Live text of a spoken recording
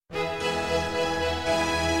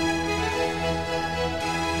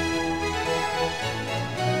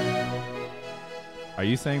Are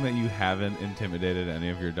you saying that you haven't intimidated any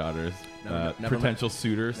of your daughter's potential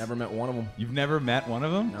suitors? Never met one of them. You've never met one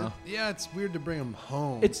of them? No. Yeah, it's weird to bring them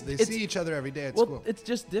home. It's they see each other every day at school. It's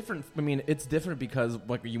just different. I mean, it's different because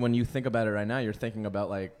like when you think about it right now, you're thinking about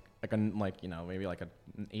maybe like an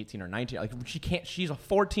 18 or 19. Like she's a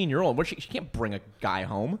 14-year-old. She can't bring a guy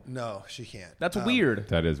home. No, she can't. That's weird.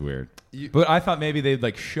 That is weird. But I thought maybe they'd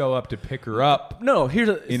like show up to pick her up. No,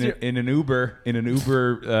 in an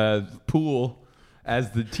Uber pool.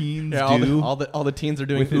 As the teens do, all the teens are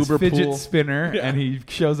doing with Uber his fidget pool. spinner, and he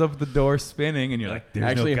shows up at the door spinning, and you're like,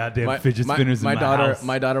 "There's no goddamn fidget spinners in my house."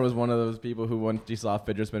 My daughter was one of those people who, when she saw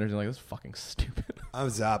fidget spinners, and like, "This is fucking stupid." I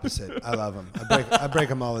was the opposite. I love them. I break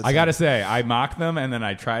them all the time. I gotta say, I mocked them, and then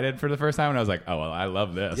I tried it for the first time, and I was like, "Oh well, I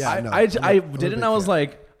love this." Yeah, I did it, and I was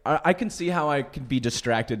like, I can see how I could be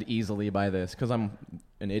distracted easily by this because I'm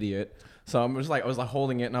an idiot. So I was like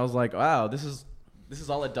holding it, and I was like, "Wow, this is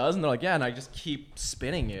all it does," and they're like, "Yeah," and I just keep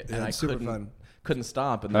spinning it, and I couldn't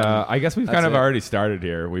stop. And then I guess we've kind of already started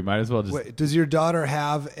here. We might as well just. Wait, does your daughter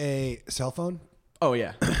have a cell phone? Oh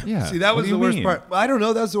yeah, yeah. See, that was the worst part. Well, I don't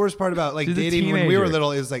know. That was the worst part about She's dating when we were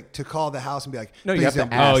little. Is like to call the house and be like, "No, please you have to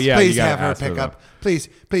don't. ask. Oh yeah, please you have her ask pick up. Please,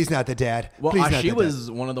 not the dad. Well, please not she the was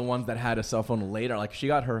dad. one of the ones that had a cell phone later. Like she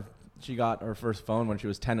got her first phone when she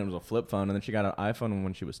was 10. It was a flip phone, and then she got an iPhone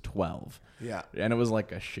when she was 12. Yeah, and it was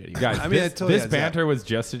like a shitty. Guys, I mean, this banter was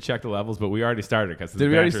just to check the levels, but we already started because this Did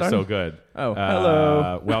we already banter's start? so good. Oh,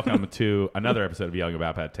 hello. Welcome to another episode of Yelling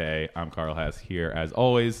About Pate. I'm Carl Hess here, as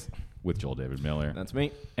always, with Joel David Miller. That's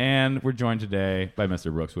me. And we're joined today by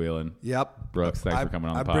Mr. Brooks Whelan. Yep. Brooks, thanks for coming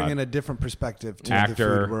on the pod. I bring in a different perspective to the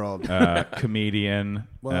Actor, food world. Comedian,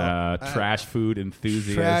 trash food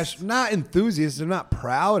enthusiast. Trash, not enthusiast. I'm not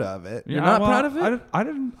proud of it. You're not proud of it?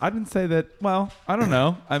 I didn't say that. Well, I don't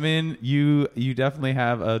know. I mean, you definitely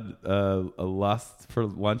have a lust for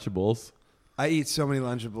Lunchables. I eat so many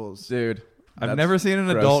Lunchables. Dude. I've never seen an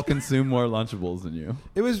adult consume more Lunchables than you.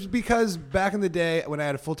 It was because back in the day when I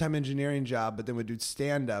had a full-time engineering job, but then would do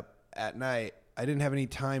stand-up at night, I didn't have any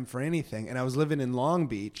time for anything, and I was living in Long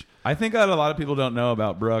Beach. I think what a lot of people don't know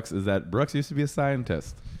about Brooks is that Brooks used to be a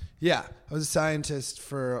scientist. Yeah, I was a scientist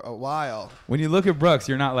for a while. When you look at Brooks,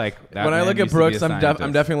 you're not like that. When I look at Brooks, I'm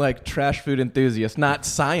definitely definitely like trash food enthusiast, not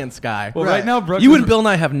science guy. Well, right now, Brooks. You and Bill and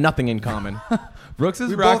I have nothing in common. Brooks is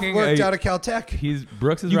We rocking. both worked out of Caltech.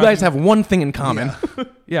 Brooks is. You rocking, guys have one thing in common.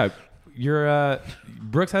 Yeah, you're.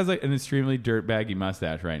 Brooks has like an extremely dirtbaggy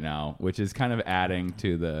mustache right now, which is kind of adding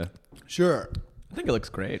to the. Sure. I think it looks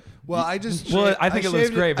great. Well, I just. Well, I think it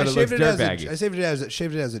looks great, but it looks dirtbaggy. I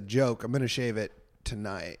shaved it as a joke. I'm going to shave it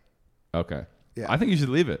tonight. Okay. Yeah. I think you should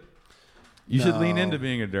leave it. You should lean No. into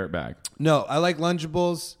being a dirtbag. No, I like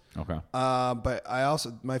Lunchables. Okay. But I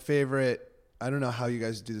also, my favorite, I don't know how you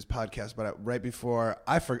guys do this podcast, but right before,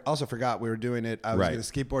 I also forgot we were doing it. I was going to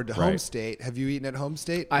skateboard to Home State. Have you eaten at Home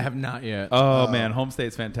State? I have not yet. Oh, man, Home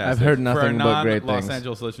State's fantastic. I've heard nothing For but great Los things.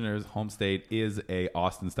 Angeles listeners, Home State is a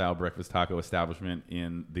Austin-style breakfast taco establishment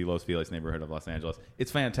in the Los Feliz neighborhood of Los Angeles.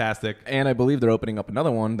 It's fantastic. And I believe they're opening up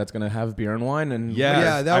another one that's going to have beer and wine. And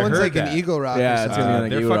Yeah, that I one's heard like that. an Eagle Rock. Yeah, or it's something. gonna be like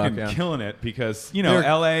They're Eagle Rock, fucking yeah. killing it because, you know, They're-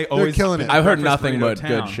 LA always killing it. I've heard breakfast nothing burrito but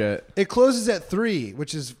town. good shit. It closes at 3,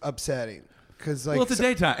 which is upsetting. Because like, Well, it's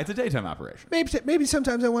a daytime operation. maybe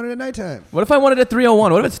sometimes I want it at nighttime. What if I wanted at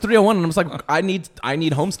 301? What if it's 301 and I'm just like, I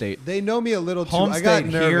need Home State? They know me a little too. Home I got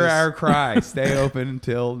State, nervous. hear our cry. Stay open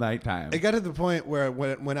until nighttime. It got to the point where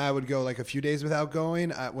when I would go like a few days without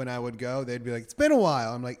going, when I would go, they'd be like, "It's been a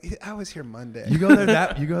while." I'm like, "I was here Monday." You go there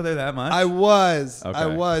that much? I was. Okay. I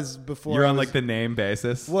was before. You're I on was- like the name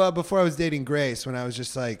basis. Well, before I was dating Grace, when I was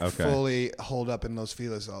just like Okay. fully holed up in Los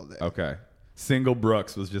Feliz all day. Okay. Single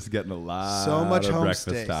Brooks was just getting a lot. So much of Home breakfast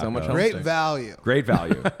State. tacos. So much Home Great State. value. Great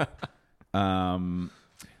value.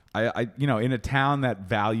 I in a town that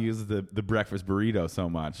values the breakfast burrito so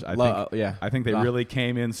much, I think they really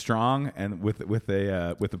came in strong and with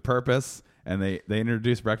a purpose, and they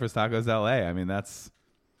introduced breakfast tacos to LA. I mean, that's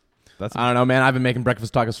I don't know, man. I've been making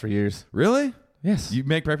breakfast tacos for years. really. Yes. You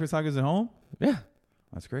make breakfast tacos at home? Yeah.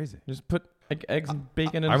 That's crazy. Just put eggs and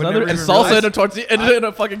bacon I and would other never and even salsa realize- in a tortilla in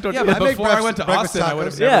a fucking tortilla. but I make Before I went to breakfast Austin, I would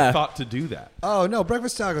have tacos. never Yeah. thought to do that. Oh no,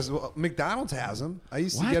 breakfast tacos. Well, McDonald's has them. I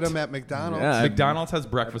used to What? get them at McDonald's. Yeah. McDonald's has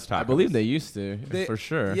breakfast tacos. I believe they used to, for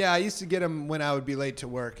sure. Yeah, I used to get them when I would be late to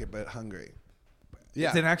work but hungry. Yeah,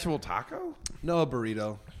 It's an actual taco? no, a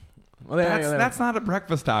burrito. Well, That's not a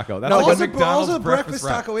breakfast taco. That's No, like also, a McDonald's also breakfast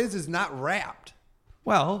wrap. taco is not wrapped.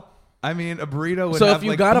 Well, I mean, a burrito would So have if you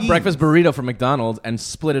like got beans. a breakfast burrito from McDonald's and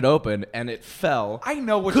split it open and it fell, I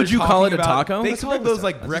know what Could you're you call talking it a about. taco? They That's a called breakfast those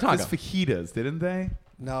like taco. That's a breakfast taco. fajitas, didn't they?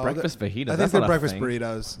 No, Breakfast fajitas, I think that's they're not a breakfast thing.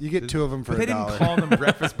 burritos. You get 2 of them for But they $1. didn't call them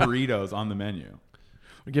breakfast burritos on the menu.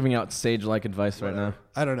 We're giving out sage-like advice right now.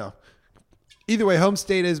 I don't know. Either way, Home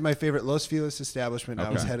State is my favorite Los Feliz establishment. Okay.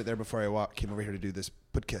 I was headed there before I came over here to do this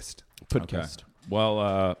podcast. Okay.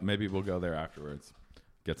 Well, maybe we'll go there afterwards.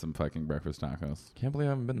 Get some fucking breakfast tacos. Can't believe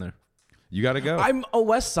I haven't been there. You got to go. I'm a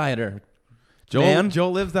West Sider.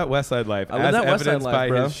 Joel lives that West Side life, as evidenced by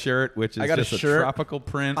his shirt, which is just a tropical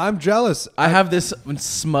print. I'm jealous. I have this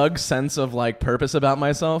smug sense of like purpose about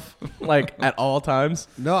myself, like at all times.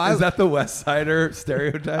 No, is that the West Sider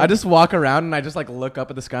stereotype? I just walk around and I just like look up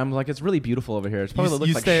at the sky. I'm like, it's really beautiful over here. It's probably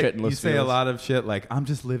looks like shit in Los Feliz. You say a lot of shit like, I'm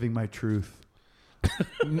just living my truth.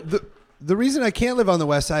 The reason I can't live on the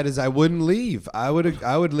West Side is I wouldn't leave. I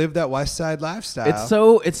would live that West Side lifestyle.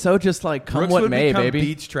 It's so just like come Brooks what would may, become baby.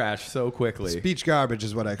 Beach trash so quickly. It's beach garbage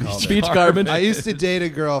is what I call it. Beach garbage. I used to date a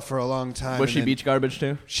girl for a long time. Was she beach garbage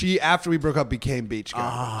too? She, after we broke up, became beach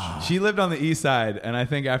garbage. She lived on the East Side, and I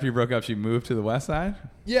think after you broke up, she moved to the West Side.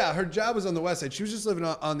 Yeah, her job was on the West Side. She was just living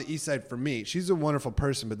on the East Side for me. She's a wonderful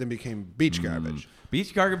person, but then became beach garbage.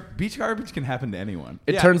 Beach garbage can happen to anyone.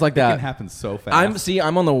 It turns like that. It can happen so fast.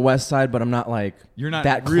 I'm on the West Side, but I'm not like you're not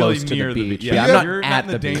that really close to near the beach. Yeah, I'm not at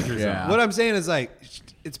the danger zone. Yeah. What I'm saying is like,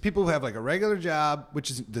 it's people who have like a regular job,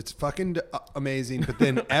 that's fucking amazing, but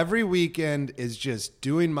then every weekend is just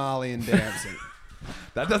doing Molly and dancing.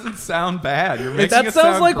 That doesn't sound bad. You're making that it sounds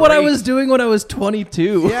sound like great. what I was doing when I was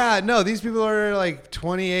 22. Yeah, no, these people are like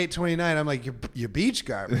 28, 29. I'm like, you're beach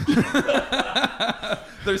garbage.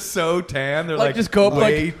 They're so tan. They're like just go up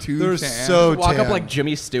way like too they're tan. so walk tan. up like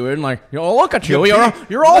Jimmy Stewart and like, oh, look at you.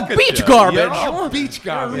 You're all beach garbage. You're all beach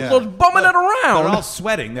garbage. You're bumming it around. They're all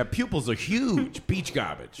sweating. Their pupils are huge. Beach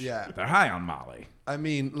garbage. Yeah. They're high on Molly. I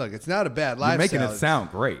mean, look, it's not a bad lifestyle. You're making it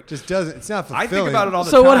sound great. Just doesn't. It's not fulfilling. I think about it all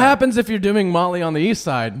the time. So what happens if you're doing Molly on the East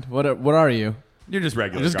Side? What are you? You're just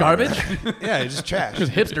regular. Just garbage? Yeah, you're just trash.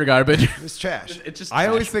 Just hipster garbage. It's trash. It's just. I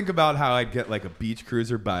always think about how I'd get like a beach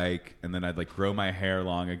cruiser bike, and then I'd like grow my hair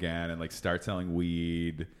long again, and like start selling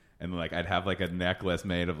weed, and like I'd have like a necklace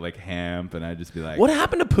made of like hemp, and I'd just be like, what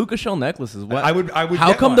happened to puka shell necklaces? What? I would.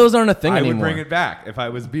 How come those aren't a thing anymore? I would bring it back if I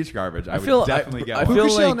was beach garbage. I would definitely get one. Puka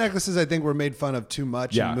shell necklaces, I think, were made fun of too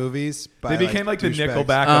much in movies. They became like the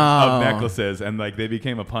Nickelback of necklaces, and like they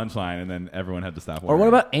became a punchline, and then everyone had to stop wearing. Or what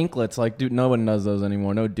about anklets? Like, dude, no one does those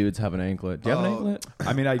anymore. No dudes have an anklet. Do you have an anklet?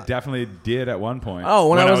 I mean, I definitely did at one point. Oh,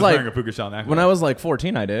 when I was like wearing a puka shell necklace. When I was like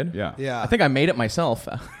 14, I did. Yeah. I think I made it myself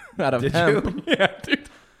out of hemp. Yeah, dude.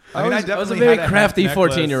 I was a very crafty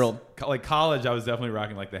 14-year-old. Like college, I was definitely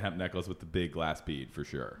rocking like the hemp necklace with the big glass bead for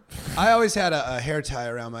sure. I always had a hair tie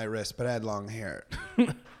around my wrist, but I had long hair.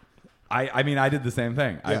 I mean, I did the same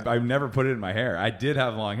thing. Yeah. I never put it in my hair. I did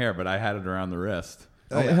have long hair, but I had it around the wrist.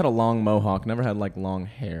 I had a long mohawk. Never had like long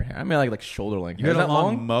hair. I mean, like shoulder length. You had a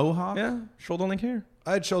long mohawk? Yeah, shoulder length hair.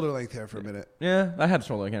 I had shoulder length hair for a minute. Yeah, I had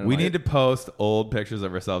shoulder length hair. We need to post old pictures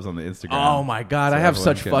of ourselves on the Instagram. Oh my god, I have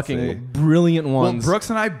such fucking brilliant ones. Well, Brooks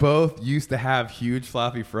and I both used to have huge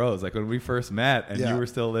floppy fros, like when we first met, and you were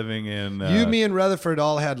still living in. You, me, and Rutherford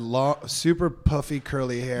all had long, super puffy,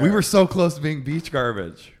 curly hair. We were so close to being beach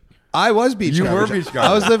garbage. I was beach garbage. You were beach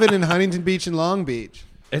garbage. I was living in Huntington Beach and Long Beach.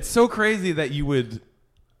 It's so crazy that you would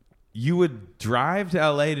drive to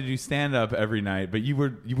LA to do stand up every night, but you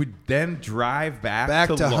would then drive back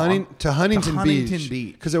to Huntington Beach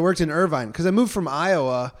because I worked in Irvine. Because I moved from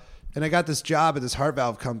Iowa and I got this job at this heart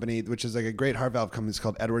valve company, which is like a great heart valve company. It's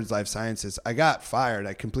called Edwards Life Sciences. I got fired.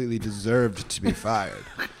 I completely deserved to be fired.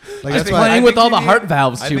 Like that's playing with all the heart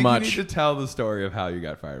valves too much. You need to tell the story of how you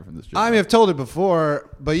got fired from this job. I mean, I've told it before,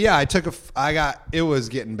 but yeah, it was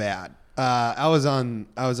getting bad. I was on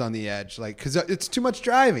the edge, like, cause it's too much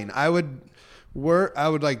driving. I would get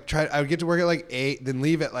to work at like 8, then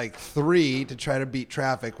leave at like 3 to try to beat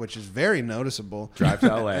traffic, which is very noticeable. Drive to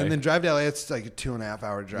LA. And then drive to LA. It's like a 2.5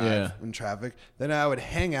 hour drive in traffic. Then I would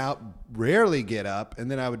hang out, rarely get up.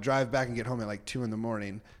 And then I would drive back and get home at like 2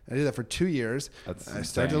 a.m. I did that for 2 years. I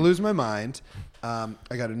started to lose my mind. I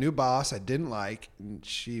got a new boss I didn't like. And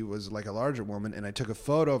she was like a larger woman. And I took a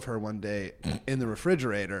photo of her one day in the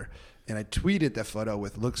refrigerator. And I tweeted that photo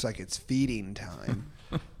with "looks like it's feeding time,"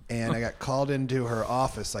 and I got called into her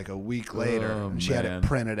office like a week later, and she had it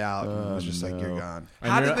printed out, and it was just like, "You're gone."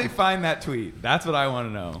 How did they find that tweet? That's what I want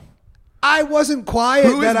to know. I wasn't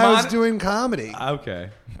quiet that I was doing comedy. Okay.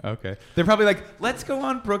 They're probably like, let's go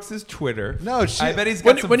on Brooks's Twitter. No, I bet he's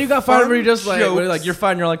got some when you got fired, were you just like you're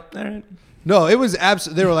fine? You're like, all right. No, it was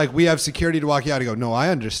absolutely. They were like, "We have security to walk you out." I go, "No, I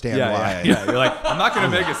understand why." Yeah, you're like, I'm not going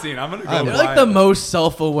to make a scene. I'm going to go. You're like the most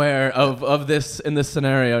self-aware of this in this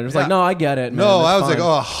scenario. You're just like, no, I get it. Man. No, I was fine.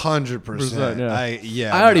 like,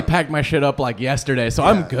 100%. I already packed my shit up like yesterday, so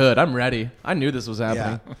I'm good. I'm ready. I knew this was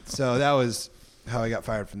happening. Yeah. So that was how I got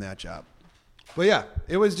fired from that job. But yeah,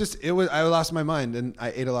 it was. I lost my mind, and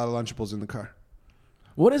I ate a lot of Lunchables in the car.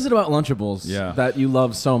 What is it about Lunchables that you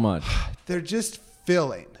love so much? They're just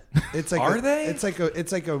filling. It's like they? It's like a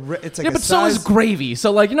Yeah, but so is gravy.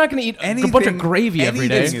 So like, you're not gonna eat a bunch of gravy every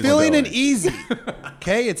day. It's filling and easy.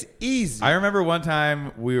 Okay, it's easy. I remember one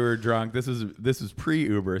time we were drunk. This was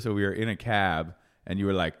pre-Uber, so we were in a cab, and you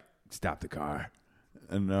were like, "Stop the car,"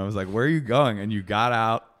 and I was like, "Where are you going?" And you got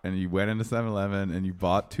out and you went into 7-Eleven and you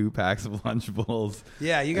bought 2 packs of Lunchables.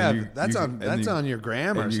 Yeah, you got that's on your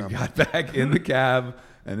gram or something. You got back in the cab.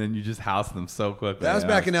 And then you just housed them so quickly. That was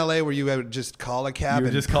back in LA where you would just call a cab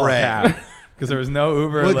and call a cab because there was no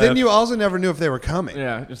Uber. But then you also never knew if they were coming.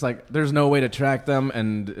 Yeah, just like there's no way to track them,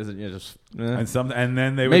 and and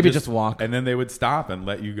then they would maybe just walk, and then they would stop and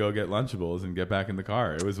let you go get Lunchables and get back in the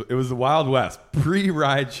car. It was the Wild West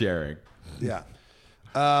pre-ride sharing. Yeah,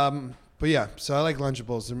 but yeah, so I like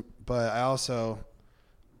Lunchables, but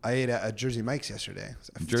I ate at Jersey Mike's yesterday.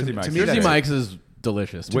 Jersey Mike's is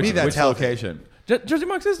delicious. To me, that's which location? Jersey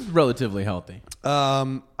Mike's is relatively healthy.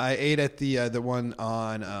 I ate at the one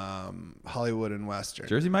on Hollywood and Western.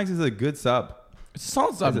 Jersey Mike's is a good sub. It's a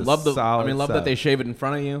solid sub. Love that they shave it in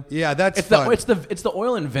front of you. Yeah, that's fun. It's the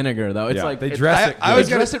oil and vinegar though. It's like they dress it. I always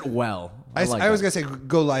dress it well. I was gonna say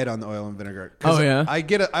go light on the oil and vinegar. Oh yeah. I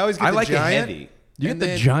always get the giant. It heavy. You get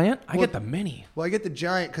the giant? I get the mini. Well, I get the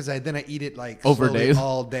giant because then I eat it like over days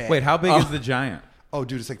all day. Wait, how big is the giant? Oh,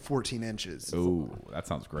 dude, it's like 14 inches. Oh, that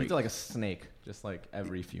sounds great. You feel like a snake, just like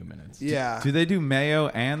every few minutes. Yeah. Do they do mayo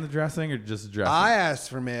and the dressing, or just dressing? I asked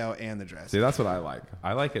for mayo and the dressing. See, that's what I like.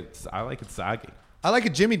 I like it soggy. I like a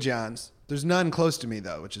Jimmy John's. There's none close to me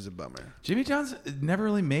though, which is a bummer. Jimmy John's never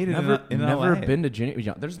really made it in Never LA. been to Jimmy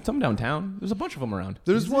John's. There's some downtown. There's a bunch of them around.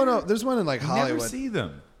 There's one in like Hollywood. Never see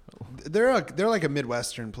them. They're like a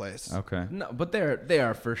Midwestern place. Okay. No, but they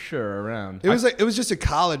are for sure around. It was just a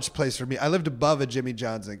college place for me. I lived above a Jimmy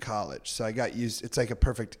John's in college, so I got used. It's like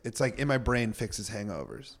it's like in my brain fixes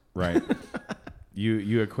hangovers. Right.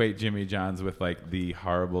 You equate Jimmy John's with like the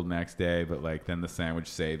horrible next day, but like then the sandwich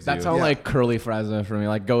saves That's you. how like curly fries are for me.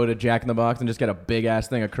 Like go to Jack in the Box and just get a big ass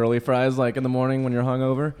thing of curly fries like in the morning when you're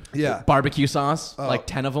hungover. Yeah. Barbecue sauce, like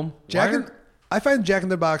 10 of them. I find Jack in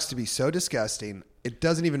the Box to be so disgusting. It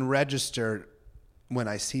doesn't even register when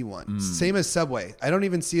I see one. Same as Subway. I don't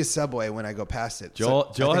even see a Subway when I go past it.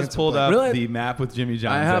 Joel has pulled up the map with Jimmy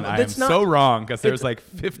John's, and I am so wrong because there's like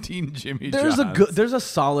 15 Jimmy John's. There's a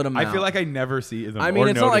solid amount. I feel like I never see them. I mean,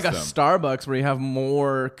 it's not like a Starbucks where you have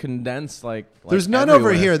more condensed like there's none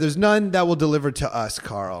everywhere. over here. There's none that will deliver to us,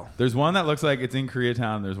 Carl. There's one that looks like it's in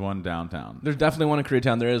Koreatown. There's one downtown. There's definitely one in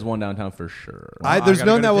Koreatown. There is one downtown for sure. There's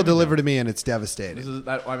none that will deliver to me, and it's devastating.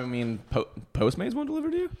 Postmates won't deliver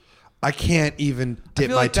to you? I can't even dip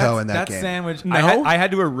my toe in that game. That sandwich, no? I had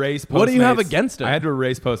to erase Postmates. What do you have against it? I had to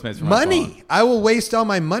erase Postmates from money. my phone. I will waste all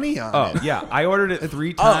my money on it. Oh, yeah. I ordered it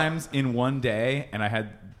 3 times in one day, and I had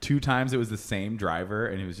 2 times it was the same driver,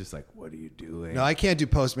 and he was just like, "What are you doing?" No, I can't do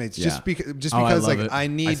Postmates just because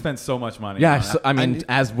I spent so much money. Yeah, on it. I mean,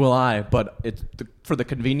 as will I, but it's for the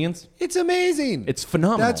convenience. It's amazing. It's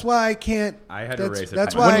phenomenal. That's why I can't. I had to erase it.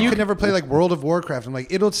 That's why I could never play like World of Warcraft. I'm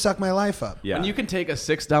like, it'll suck my life up. Yeah. When you can take a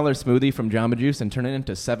 $6 smoothie from Jamba Juice and turn it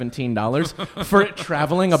into $17 for it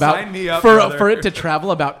traveling about Sign me up, for it to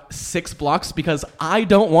travel about 6 blocks because I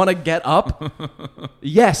don't want to get up.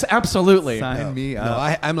 Yes, absolutely. Sign me up.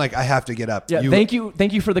 No, I'm like, I have to get up. Yeah, thank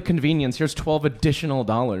you for the convenience. Here's $12 additional.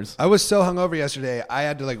 I was so hungover yesterday. I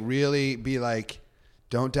had to like really be like,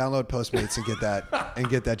 don't download Postmates and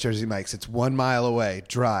get that Jersey Mike's. It's 1 mile away.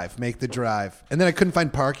 Drive, make the drive. And then I couldn't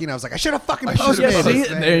find parking. I was like, I should have fucking Postmates.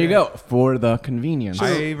 There you go. For the convenience.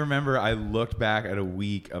 I remember I looked back at a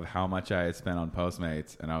week of how much I had spent on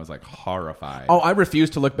Postmates, and I was like horrified. Oh, I refuse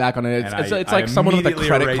to look back on it. It's like someone with a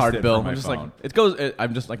credit card bill. I'm just phone.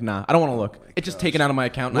 I'm just like, nah, I don't want to look. It's just taken out of my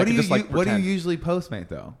account. What do you usually Postmate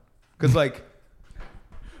though? Because like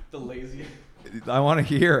the lazy. I want to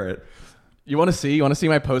hear it. You want to see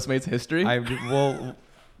my Postmates history?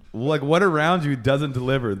 Like what around you doesn't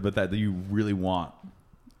deliver, but that you really want?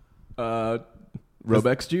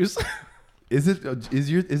 Robex juice. Is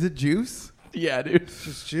it juice? Yeah, dude.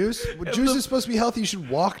 Just juice. Well, juice is supposed to be healthy. You should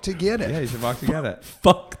walk to get it. Yeah, you should walk to get it.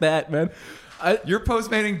 Fuck that, man. You're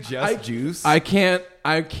Postmating juice. I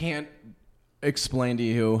can't explain to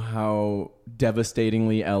you how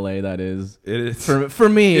devastatingly LA that is. It is for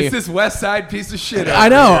me. It's this West Side piece of shit. I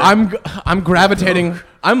know. Here. I'm gravitating.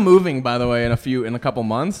 I'm moving, by the way, in a couple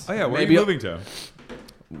months. Oh yeah, where are you moving to?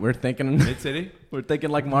 We're thinking Mid-City. We're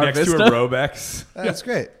thinking like Mar Next Vista. to a Robex. That's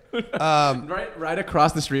great. Right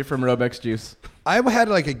across the street from Robex Juice. I had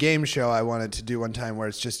like a game show I wanted to do one time where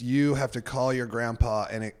it's just you have to call your grandpa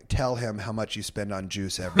and tell him how much you spend on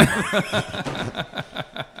juice every month.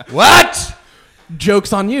 What?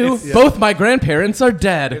 Joke's on you. Both my grandparents are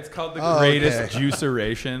dead. It's called the greatest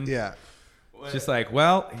juiceration. Yeah. It's just like,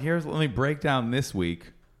 well, let me break down this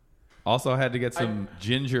week. Also had to get some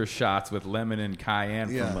ginger shots with lemon and cayenne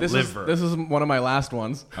from the liver. This is one of my last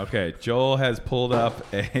ones. Okay, Joel has pulled up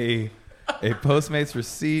a Postmates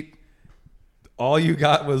receipt. All you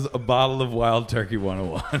got was a bottle of Wild Turkey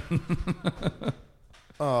 101.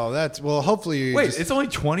 Oh, hopefully Wait, it's only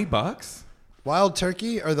 $20? Wild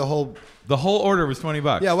Turkey or the whole order was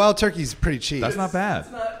 $20. Yeah, Wild Turkey's pretty cheap. That's not bad.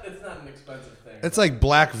 It's not an expensive thing. It's like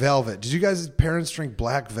Black Velvet. Did you guys' parents drink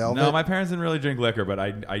Black Velvet? No, my parents didn't really drink liquor, but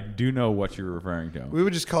I do know what you're referring to. We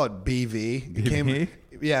would just call it BV. BV?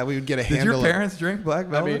 Yeah, we would get a Did handle. your parents drink Black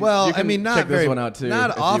Velvet? Not very one out too,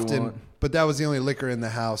 not often, but that was the only liquor in the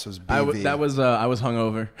house was BV. I was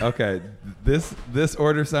hungover. Okay, this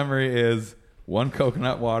order summary is 1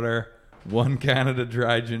 coconut water, 1 Canada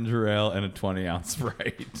Dry ginger ale, and a 20-ounce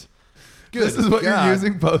Sprite. Good This is what God. you're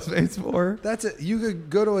using Postmates for? That's it. You could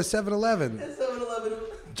go to a 7-Eleven.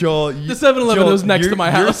 Joel, The 7-Eleven was next to my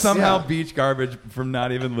You're house. somehow beach garbage from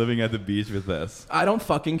not even living at the beach with this. I don't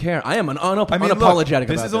fucking care. I am Look, unapologetic about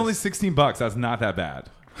this. This is only $16. That's not that bad.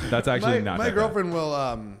 That's actually not My that girlfriend will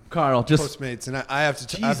Carl, just Postmates, and I have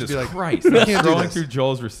to. I have to Jesus be like, Christ. I I'm can't do scrolling this. through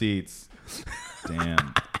Joel's receipts.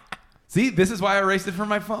 Damn. See, this is why I erased it from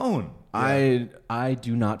my phone. I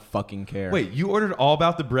do not fucking care. Wait, you ordered All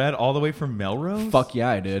About the Bread all the way from Melrose? Fuck yeah,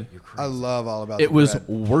 I did. I love All About It the was Bread.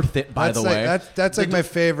 worth it, by the way. That's like my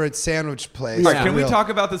favorite sandwich place. All right, can we Real. talk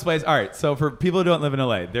about this place? All right, so for people who don't live in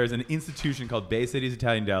LA, there's an institution called Bay Cities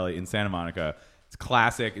Italian Deli in Santa Monica. It's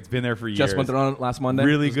classic. It's been there for years. Just went there on last Monday.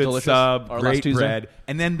 Really It was good delicious. sub, Or last great Tuesday. bread.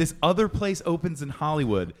 And then this other place opens in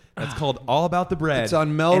Hollywood that's called All About the Bread. It's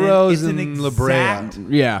on Melrose and and it's La an Brea. exact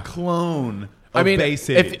Yeah. clone of I mean, Bay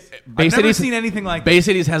Cities. Bay I've never Cities- seen anything like Bay this.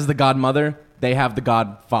 Cities has the godmother. They have the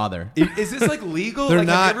godfather. Is this like legal? They're Like,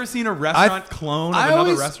 not. have you ever seen a restaurant clone of I another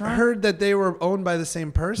always restaurant? heard that they were owned by the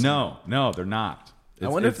same person. No, they're not. I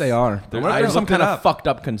wonder if they are. I they're- wonder if I there's some looked kind it of up. fucked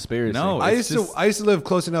up conspiracy. No, I it's used to live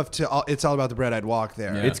close enough to It's All About the Bread. I'd walk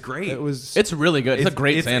there. Yeah. It's great. It was. It's really good. It's a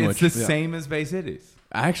great sandwich. It's the same as Bay Cities.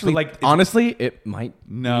 Actually, But, like, honestly, it might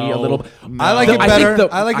No, be a little. no. I like it I better.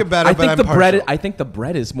 think I like it better, I but think I'm the bread. partial. I think the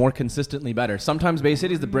bread is more consistently better. Sometimes Bay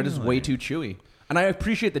Cities, the bread is way too chewy, and I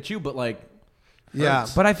appreciate the chew, but like, Yeah,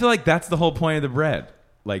 But I feel like that's the whole point of the bread.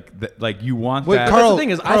 Like you want Wait, that. Carl, the thing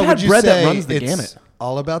is, I've Carl, had would you bread that say runs the it's gamut.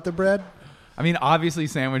 All about the bread. I mean, obviously,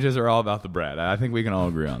 sandwiches are all about the bread. I think we can all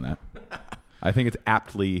agree on that. I think it's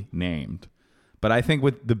aptly named. But I think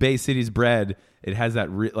with the Bay Cities bread, it has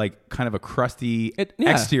that like kind of a crusty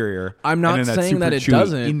exterior. I'm and not then saying that it super chewy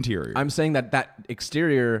doesn't. Interior. I'm saying that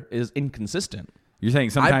exterior is inconsistent. You're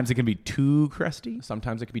saying sometimes it can be too crusty,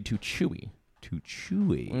 Sometimes it can be too chewy. too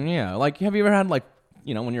chewy. Yeah, like have you ever had like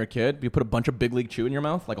when you're a kid, you put a bunch of Big League Chew in your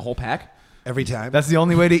mouth, like a whole pack? Every time. That's the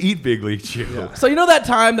only way to eat Big League Chew. Yeah. So that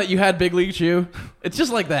time that you had Big League Chew, it's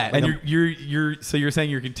just like that. And you're saying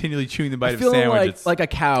you're continually chewing the bite I of feel sandwiches. like a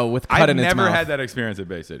cow with cut I've in its mouth. never had that experience at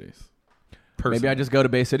Bay Cities. Personally. Maybe I just go to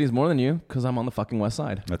Bay Cities more than you because I'm on the fucking west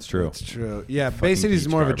side. That's true. It's true. Yeah, Bay Cities is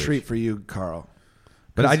beach more of a garbage. treat for you, Carl.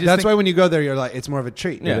 But I just that's think- why when you go there, you're like, it's more of a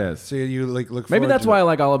treat. Yeah. It is. So you like look. Maybe forward that's to why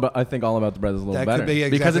it. I think All About the Bread is a little That better could be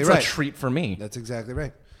because exactly it's right. a treat for me. That's exactly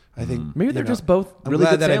right. I think Maybe they're just both I'm really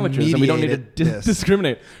glad good that I sandwiches, and we don't need to mediated this.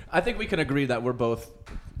 discriminate. I think we can agree that we're both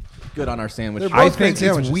good on our sandwich. They're I both great think it's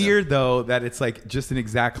sandwiches, weird though that it's like just an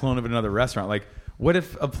exact clone of another restaurant. Like, what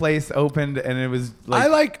if a place opened and it was like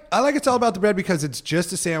I like It's All About the Bread because it's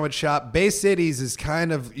just a sandwich shop. Bay Cities is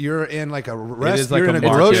kind of you're in like a is like you're a in a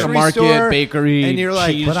market. grocery Market, store, bakery, and you're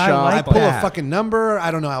like, cheese but shop. I pull that. a fucking number.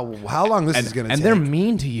 I don't know how long this is going to and take. they're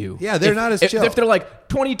mean to you. Yeah, they're not as chill. If they're like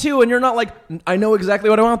 22 and you're not like, I know exactly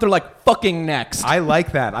what I want, they're like, fucking next. I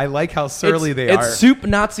like that. I like how surly they are. It's soup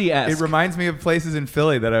Nazi-esque. It reminds me of places in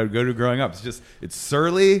Philly that I would go to growing up. It's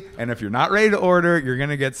surly, and if you're not ready to order, you're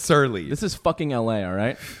gonna get surly. This is fucking LA, all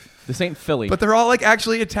right? This ain't Philly. But they're all like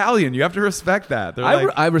actually Italian. You have to respect that. They're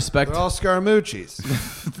I respect. They're all Scaramucci's.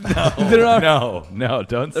 no,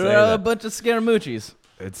 don't say There are a that. bunch of Scaramucci's.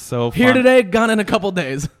 It's so fun. Here today, gone in a couple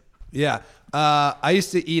days. Yeah. I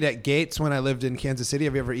used to eat at Gates when I lived in Kansas City.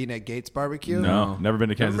 Have you ever eaten at Gates Barbecue? No, never been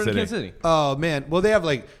to Kansas Never been City. to Kansas City. Oh man, well they have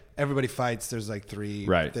like everybody fights. There's like 3.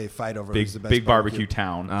 Right. They fight over big, who's the best big barbecue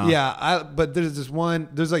town. Yeah, but there's this one.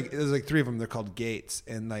 There's like 3 of them. They're called gates,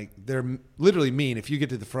 and like they're literally mean. If you get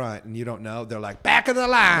to the front and you don't know, they're like back of the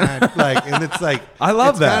line, like, and it's like I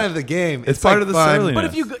love that. Kind of the game. It's part like of the fun.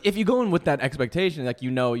 silliness. But if you go in with that expectation, like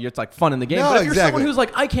it's like fun in the game. No, but if you're exactly. someone who's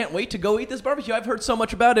like, I can't wait to go eat this barbecue. I've heard so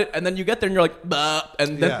much about it, and then you get there and you're like, bah,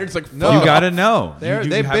 and then it's like, No. You got to know.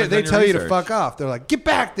 They tell you to fuck off. They're like, get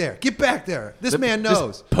back there, get back there. This man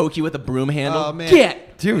knows. Just poke you with a broom handle. Oh, man.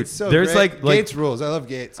 Get. Dude, So there's great. like Gates rules. I love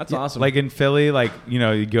Gates. That's awesome. Like in Philly, like, you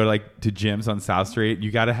know, you go like to gyms on South Street,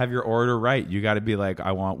 you got to have your order right. You got to be like,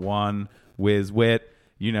 I want one whiz wit,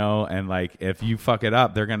 you know, and like if you fuck it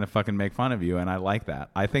up, they're going to fucking make fun of you. And I like that.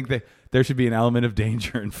 I think that there should be an element of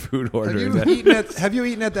danger in food ordering. Have you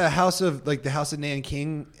eaten at the house of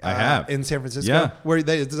Nanking? I have. In San Francisco. Yeah. Where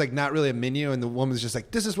there's like not really a menu, and the woman's just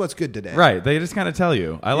like, "This is what's good today." Right. They just kind of tell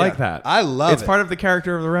you. I like that. I love It's it. part of the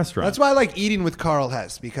character of the restaurant. That's why I like eating with Carl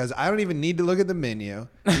Hess, because I don't even need to look at the menu.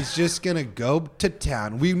 He's just gonna go to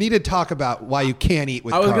town. We need to talk about why you can't eat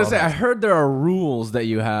with. I was Carl gonna say, Hess. I heard there are rules that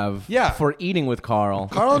you have for eating with Carl.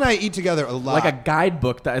 Carl and I eat together a lot. Like a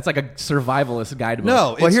guidebook. It's like a survivalist guidebook.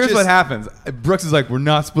 No, well, it's here's just, what happens. Brooks is like, we're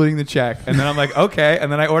not splitting the check. And then I'm like, okay.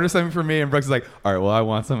 And then I order something for me. And Brooks is like, all right, well, I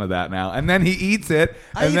want some of that now. And then he eats it.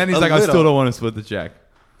 And then he's like, I still don't want to split the check.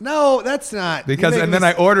 No, that's not. Because, and then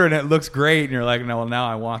I order it and it looks great. And you're like, no, well, now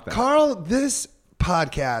I want that. Carl, this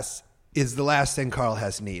podcast is the last thing Carl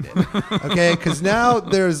has needed. Okay? Because now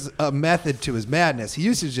there's a method to his madness. He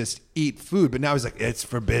used to just eat food, but now he's like, it's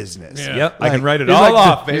for business. Yeah. Yep. Like, I can write it He's all like,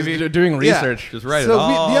 off, baby. He's doing research. Just write so it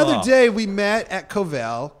all the other off. day we met at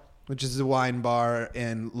Covell, which is a wine bar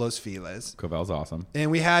in Los Feliz. Covell's awesome. And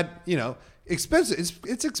we had, expensive.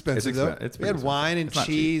 It's expensive, though. We had wine and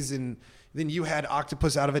cheese, and then you had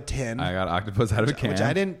octopus out of a tin. I got octopus out of a can. Which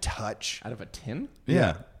I didn't touch. Out of a tin?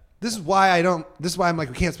 Yeah. This is why I'm like,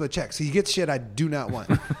 we can't split checks. So you get shit I do not want.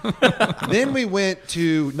 Then we went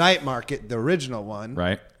to Night Market, the original one.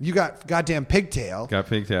 Right. You got goddamn pigtail. Got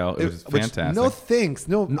pigtail. It was fantastic. No thanks.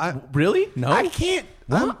 No. Really? No. I can't.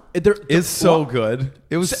 What? It's so good.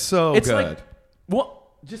 It was so it's good. Like, what?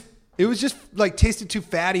 Just. It was just like tasted too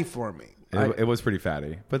fatty for me. It was pretty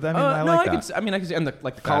fatty. But I mean, I like that. I can see. And the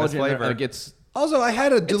collagen flavor. like it's. Also, I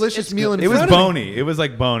had a delicious meal in it was front of me. bony. It was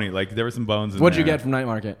like bony. Like there were some bones in What'd there. you get from Night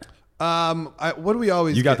Market? What do we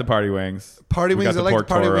always You get? got the party wings. Party wings. I like the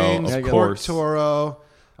party wings. Of Pork course. toro.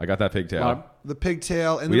 I got that pigtail. The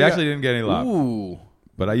pigtail. And We then actually didn't get any lop. Ooh.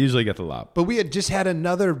 But I usually get the lop. But we had just had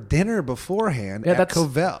another dinner beforehand at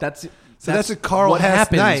Covell. So that's a Carl what Hess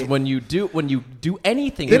happens night. when you do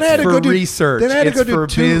anything. Then I had to for go do research. Then I had It's to go for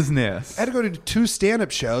do business. I had to go to 2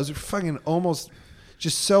 stand-up shows. We're fucking almost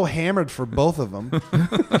just so hammered for both of them.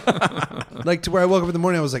 Like to where I woke up in the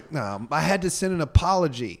morning, I was like, no, I had to send an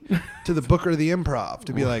apology to the booker of the Improv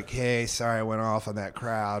to be like, hey, sorry I went off on that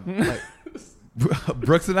crowd. Like,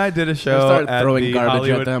 Brooks and I did a show started at throwing the garbage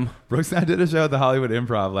Hollywood. at them. Brooks and I did a show at the Hollywood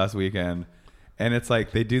Improv last weekend, and it's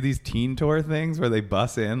like they do these teen tour things where they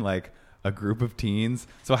bus in like a group of teens.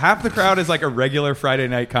 So half the crowd is like a regular Friday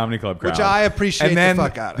night comedy club crowd, which I appreciate and then the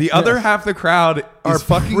fuck out of. The other half the crowd are is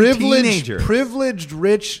fucking teenagers. privileged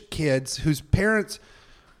rich kids whose parents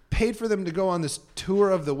paid for them to go on this tour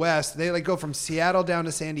of the West. They like go from Seattle down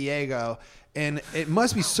to San Diego, and it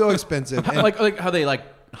must be so expensive. And like how they like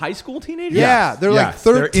high school teenagers? yeah, they're like Yes,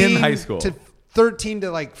 they're 13 in high school. to 13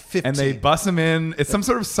 to like 15. And they bus them in. It's some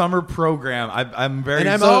sort of summer program. I'm very. And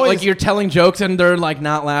I'm So always- like you're telling jokes and they're like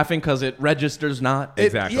not laughing because it registers not.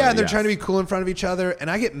 Exactly, Yeah, and they're yes. trying to be cool in front of each other, and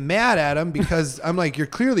I get mad at them because I'm like, you're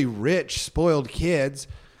clearly rich, spoiled kids.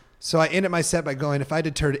 So I ended my set by going, if I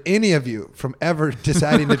deterred any of you from ever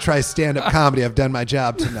deciding to try stand-up comedy, I've done my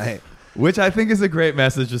job tonight. Which I think is a great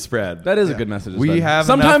message to spread. That is a good message. We have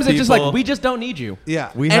sometimes enough it's just like people- we just don't need you.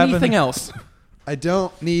 Yeah. We have Anything else? I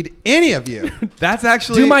don't need any of you. That's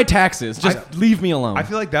actually Do my taxes. Just leave me alone. I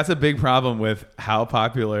feel like that's a big problem with how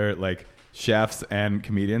popular like chefs and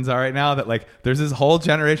comedians are right now. That like there's this whole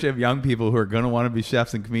generation of young people who are gonna want to be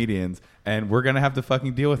chefs and comedians, and we're gonna have to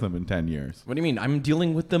fucking deal with them in 10 years. What do you mean? I'm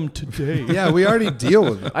dealing with them today. Yeah, we already deal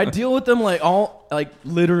with it. I deal with them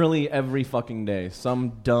literally every fucking day.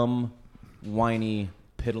 Some dumb, whiny,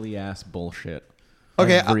 piddly ass bullshit.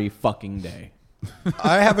 Okay, every fucking day.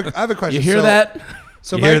 I have a question. You hear that?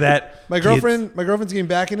 So You hear that, My kids? girlfriend's getting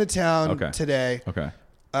back into town today. Okay.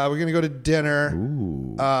 We're gonna go to dinner.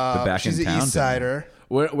 Ooh. The back She's in an town East Sider.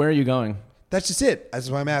 Where are you going? That's just it. That's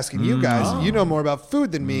why I'm asking you guys. You know more about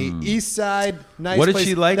food than me. East Side, nice What did place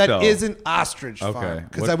she like, that though? isn't Ostrich Farm. Okay.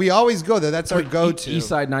 Because we always go there. That's our go-to. East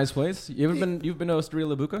Side, nice place. You've been to Osteria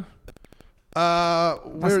La Buca?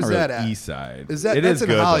 Where's that at? East Side. That's in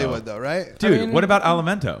Hollywood though, right? Dude, what about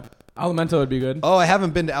Alimento? Alimento would be good. Oh, I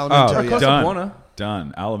haven't been to Alimento yet.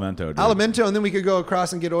 Done. Alimento. Dude. Alimento, and then we could go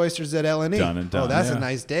across and get oysters at L&E. Done and done. Oh, that's a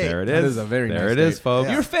nice date. There it is. That is a very nice There it date. is, folks.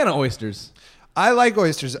 You're a fan of oysters. I like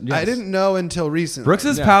oysters. Yes. I didn't know until recently.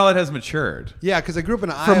 Brooks's palate has matured. Yeah, because I grew up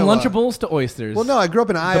in Iowa. From Lunchables to oysters. Well, no, I grew up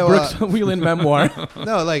in The Iowa. Brooks Wheelan memoir.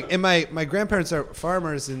 No, like, and my grandparents are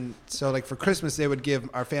farmers, and so like for Christmas they would give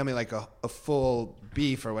our family like a full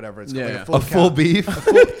beef or whatever it's called. Yeah, Like Full beef.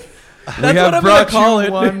 That's what I'm gonna call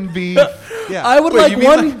it. One beef. Yeah. I would like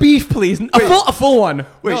one beef, please. A full one.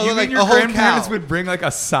 Wait, No, you like mean your a whole grandparents cow. would bring like a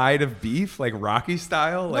side of beef, like Rocky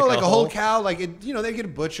style? No, like a whole cow. Like, they get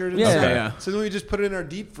it butchered. And Yeah, stuff. yeah. So then we just put it in our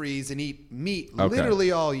deep freeze and eat meat Okay.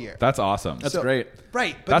 literally all year. That's awesome. That's great.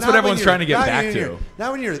 Right. But That's not what everyone's when trying to get not back when to.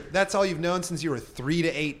 Not when that's all you've known since you were 3 to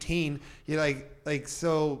 18. You're like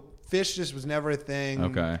so fish just was never a thing.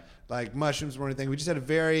 Okay. Like mushrooms weren't a thing. We just had a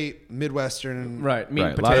very Midwestern Right. Meat and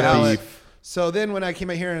Right, a lot of potatoes. palate. beef. So then when I came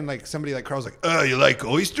out here and like somebody like Carl's like, "Oh, you like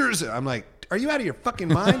oysters?" I'm like, "Are you out of your fucking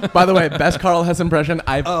mind?" By the way, best Carl Hess impression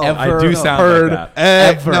I've ever I do sound heard. like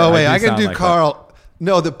that. Ever. No way, I I do can sound do like Carl.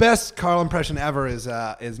 No, the best Carl impression ever is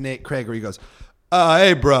Nate Craig, where he goes,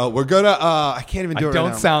 "Hey, bro, we're gonna." I can't even do it. don't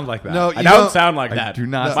right now. sound like that. No, I you I don't sound like I that. do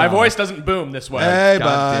not My sound voice like- doesn't boom this way. Hey,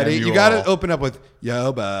 God buddy, damn you you got to all. open up with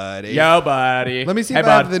 "Yo, buddy." Yo, buddy. Let me see hey, if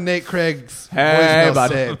I have bud. the Nate Craig's Hey, voicemail bud.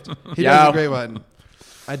 saved. He Yo. does a great one.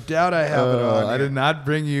 I doubt I have it on. I here. did not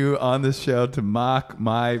bring you on this show to mock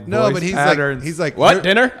my No, voice but he's patterns. like, he's like, What? "Here-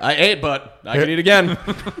 Dinner? I ate, but I can eat again.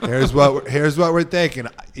 Here's what we're thinking.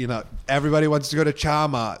 Everybody wants to go to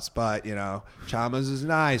Chalmers, but Chalmers is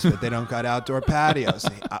nice, but they don't got outdoor patios.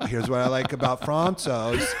 Here's what I like about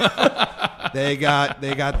Franco's. They got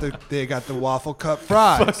the waffle cup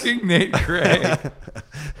fries. fucking Nate Craig.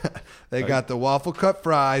 They got the waffle cup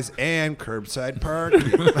fries and curbside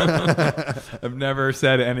parking. I've never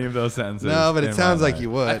said any of those sentences. No, but in it my sounds like life. you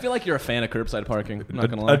would. I feel like you're a fan of curbside parking. I'm not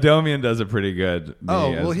gonna lie. Adomian does a pretty good. Me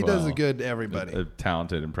Oh, as well, he does well. a good everybody. A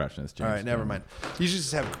talented impressionist. James All right, never Cameron. mind. You should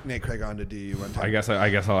just have Nate Craig on to do you one time. I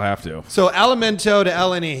guess I'll have to. So Alimento to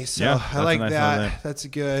L&E. So Yeah, I that's like a nice that. little name. That's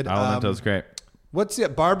good. Alimento's great. What's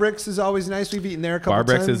it? Barbricks is always nice. We've eaten there a couple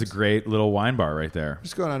Barbricks times. is a great little wine bar right there.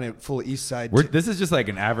 Just going on a full East Side. This is just like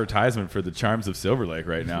an advertisement for the charms of Silver Lake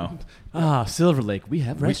right now. Silver Lake. We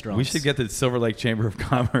have restaurants. We should get the Silver Lake Chamber of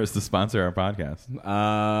Commerce to sponsor our podcast.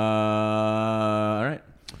 All right.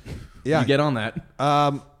 Yeah. You get on that.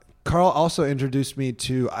 Carl also introduced me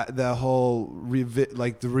to the whole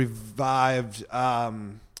the revived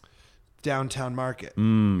downtown market.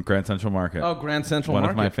 Grand Central Market. Oh, Grand Central One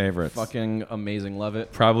Market. of my favorites. Fucking amazing. Love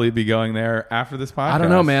it. Probably be going there after this podcast. I don't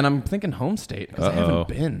know, man. I'm thinking home state because I Uh-oh. haven't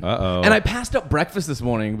been. Uh-oh. And I passed up breakfast this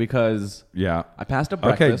morning because Yeah. I passed up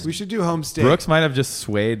Okay. breakfast. We should do home state. Brooks might have just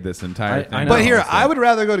swayed this entire I thing. know. But here, Honestly. I would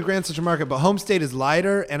rather go to Grand Central Market, but home state is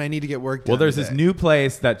lighter, and I need to get work done. Well, there's this today. new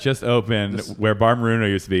place that just opened where Bar Maruno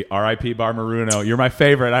used to be. R.I.P. Bar Maruno. You're my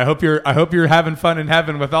favorite. I hope you're having fun in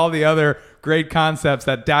heaven with all the other great concepts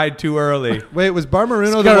that died too early. Wait, was Bar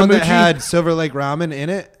Maruno the one that Scaramucci. had Silver Lake Ramen in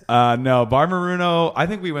it? No, Bar Maruno. I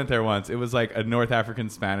think we went there once. It was like a North African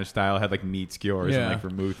Spanish style. It had like meat skewers and Yeah. like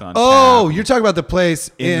vermouth on. Oh, tap. you're talking about the place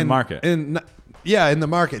In the market. in the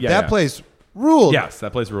market. Yeah, That yeah. place ruled. Yes,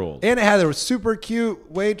 that place ruled. And it had a super cute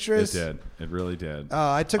It waitress. did. It really did.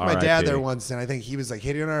 I took my R.I.P. dad there once, and I think he was like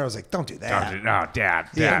hitting on her. I was like, "Don't do that." No, Dad.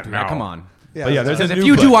 Yeah. no. Come on. Yeah, But yeah, there's a Because if new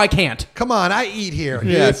you do, place. I can't. come on, I eat here.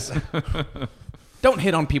 Yes. Don't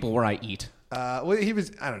hit on people where I eat. Well, he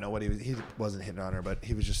was. I don't know what he was. He wasn't hitting on her, but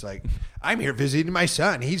he was just like, "I'm here visiting my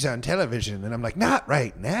son. He's on television," and I'm like, "Not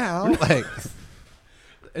right now." Like,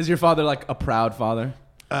 Is your father like a proud father?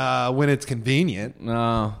 when it's convenient.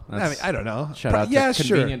 No. I mean, I don't know. Shout out to yeah,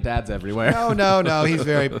 convenient dads everywhere. No. He's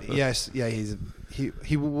very. Yes. Yeah. He.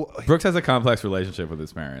 Brooks has a complex relationship with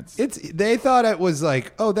his parents. They thought it was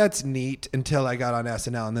like, oh, that's neat until I got on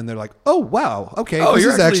SNL, and then they're like, oh, wow, okay, Oh, this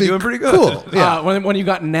you're is actually actually doing pretty good. cool. Yeah, When you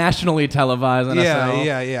got nationally televised on SNL.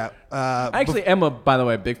 yeah. I actually am by the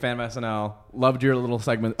way, big fan of SNL. Loved your little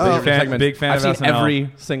segment. Oh. Big fan I've of seen SNL.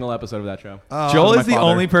 every single episode of that show. Joel my is the father.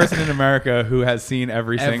 only person in America who has seen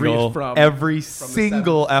every single from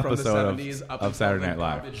single the episode 70s up of until Saturday the Night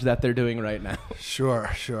Live. garbage that they're doing right now. Sure.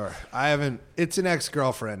 I haven't. It's an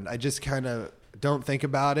ex-girlfriend. I just kind of don't think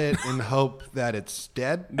about it and hope that it's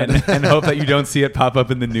dead. And hope that you don't see it pop up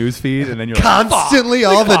in the news feed, and then you're like, Constantly,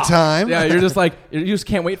 all the time. Yeah, you're just like you just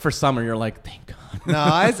can't wait for summer. You're like, thank God. No,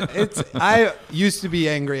 I used to be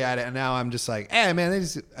angry at it, and now I'm just like, hey, man,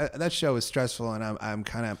 that show is stressful, and I'm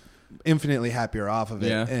kind of infinitely happier off of it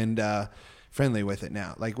Yeah. and friendly with it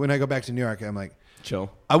now. Like when I go back to New York, I'm like,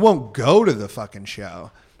 Chill. I won't go to the fucking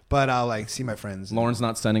show, but I'll like see my friends. Lauren's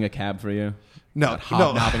not sending a cab for you. No,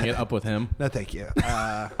 hobnobbing it up with him. No, thank you.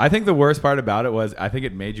 I think the worst part about it was I think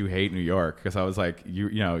it made you hate New York because I was like, you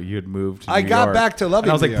had moved. To New got York. back to loving.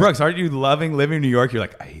 And I was New like, York. Brooks, aren't you loving living in New York? You're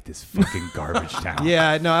like, I hate this fucking garbage town.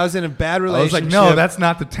 Yeah, no, I was in a bad relationship. I was like, no, that's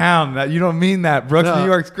not the town. That you don't mean that. Brooks, No. New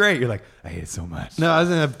York's great. You're like, I hate it so much. No, I was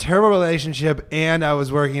in a terrible relationship, and I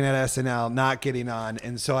was working at SNL, not getting on,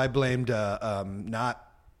 and so I blamed not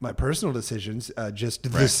my personal decisions, just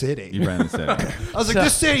the city. You ran the city. I was like,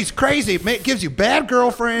 this city's crazy. It gives you bad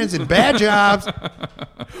girlfriends and bad jobs.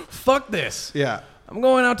 Fuck this. Yeah. I'm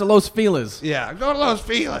going out to Los Feliz. Yeah, go to Los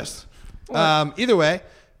Feliz. Either way,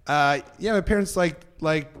 my parents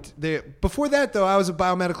before that though, I was a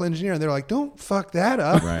biomedical engineer, and they're like, don't fuck that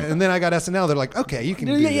up. Right. And then I got SNL. They're like, okay, you can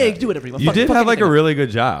do Yeah, do whatever you want. You did have like a really good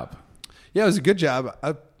job. Yeah, it was a good job.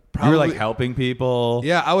 You were like helping people.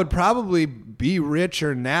 Yeah, I would probably be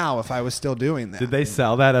richer now if I was still doing that. Did they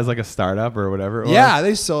sell that as like a startup or whatever it was? Yeah,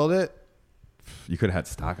 they sold it. You could have had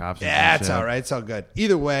stock options. Yeah, it's all right. It's all good.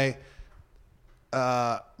 Either way,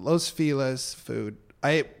 Los Feliz food.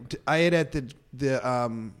 I ate at the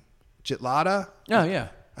Jitlada. Oh, yeah.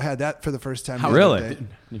 I had that for the first time. How really? Day.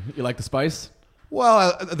 You like the spice?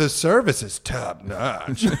 Well, the service is top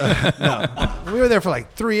notch. No, we were there for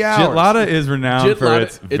like 3 hours. Jitlada is renowned for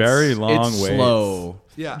its very long it's waits. Slow.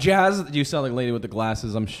 Yeah. Jazz, you saw the lady with the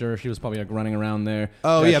glasses. I'm sure she was probably like running around there.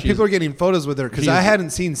 Oh yeah, people are getting photos with her because I hadn't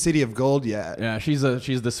seen City of Gold yet. Yeah, she's the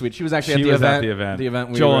sweet. She was actually She at was the at event. the event.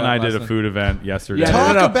 We Joel were and at I did last a night. food event yesterday. Yeah,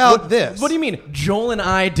 Talk about this. What do you mean? Joel and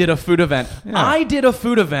I did a food event. Yeah. I did a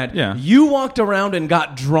food event. Yeah. You walked around and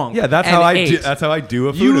got drunk. Yeah, that's and how I ate. do. That's how I do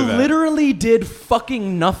a food You event. literally did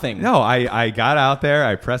fucking nothing. No, I got out there.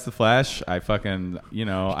 I pressed the flesh. I fucking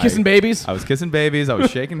Kissing babies. I was kissing babies. I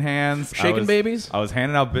was shaking hands. Shaking babies? I was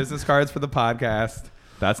handing out business cards for the podcast.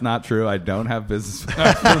 That's not true. I don't have business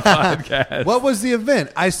cards for the podcast. What was the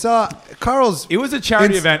event? I saw Carl's. It was a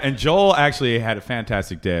charity event, and Joel actually had a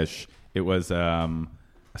fantastic dish. It was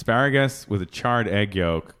asparagus with a charred egg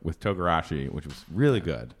yolk with togarashi, which was really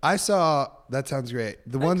good. I saw. That sounds great.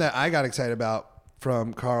 The one that I got excited about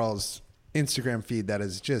from Carl's Instagram feed that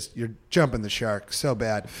is just you're jumping the shark so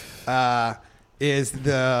bad is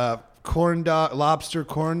the lobster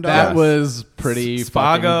corn dog. That was pretty.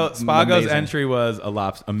 Spago's amazing. entry was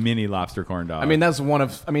a mini lobster corn dog. I mean, that's one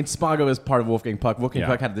of. I mean, Spago is part of Wolfgang Puck. Wolfgang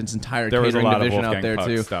Puck had this entire There was a catering lot of division out Wolfgang there Puck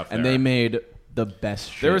too, stuff and there. they made the best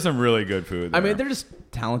shit. there was some really good food there. I mean, they're just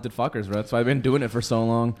talented fuckers, bro. That's why I've been doing it for so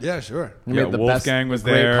long. Yeah, sure. They yeah, made the Wolfgang best, was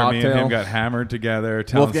great there. Me and cocktail. him got hammered together,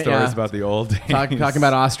 telling stories about the old days. Talking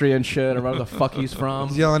about Austria and shit, or where the fuck he's from.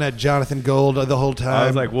 He's yelling at Jonathan Gold the whole time. I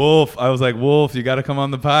was like, Wolf, you got to come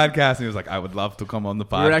on the podcast. And he was like, I would love to come on the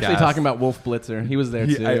podcast. We were actually talking about Wolf Blitzer. He was there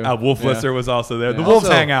too. Wolf Blitzer was also there. Yeah. The wolves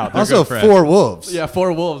Also- hang out. They're Also, good friends. 4 wolves. Yeah,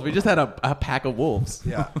 4 wolves. We just had a pack of wolves.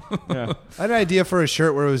 Yeah. Yeah. I had an idea for a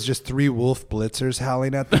shirt where it was just 3 wolf blitzers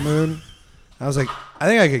howling at the moon. I was like, I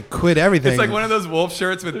think I could quit everything. It's like one of those wolf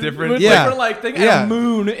shirts with different. With Yeah. different, like, thing, Yeah. and a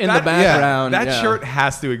moon in the background. That Yeah. shirt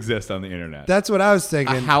has to exist on the internet. That's what I was A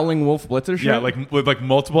thinking. howling wolf blitzer shirt? Yeah, like with like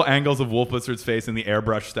multiple angles of Wolf Blitzer's face in the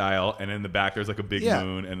airbrush style, and in the back there's like a big Yeah.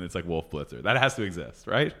 moon, and it's like Wolf Blitzer. That has to exist,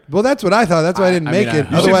 right? Well, that's what I thought. That's why I didn't I make mean, it. you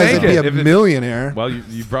should Otherwise, make I'd be it. a If it- millionaire. Well,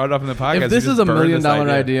 you brought it up in the podcast. If this you is just a $1 burned million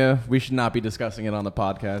this idea, we should not be discussing it on the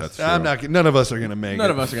podcast. That's true. I'm not. None of us are gonna make None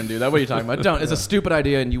it. of us are going to do that. What are you talking about? Don't. It's a stupid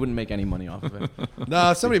idea, and you wouldn't make any money off of it.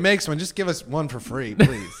 No, if somebody makes one, just give us one for free,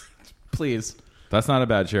 please. Please. That's not a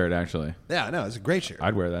bad shirt, actually. Yeah, no, it's a great shirt.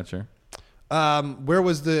 I'd wear that shirt. Where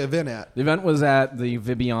was the event at? The event was at the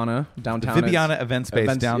Vibiana downtown. Vibiana event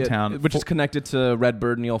space downtown, which is connected to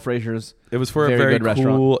Redbird, Neil Fraser's. It was for a Very very good cool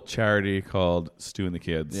restaurant. charity called Stu and the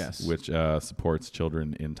Kids, Yes. which supports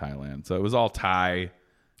children in Thailand. So it was all Thai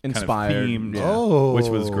Inspired. kind of themed, Yeah. Oh, which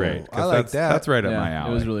was great. 'cause I like that's, that. That's right up Yeah, my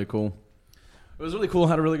alley. it was really cool. It was really cool.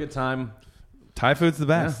 Had a really good time. Thai food's the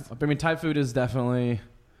best. Yeah. I mean, Thai food is definitely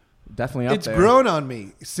up It's there. grown on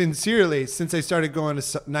me sincerely since I started going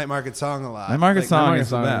to Night Market Song a lot. Night Market Song Market is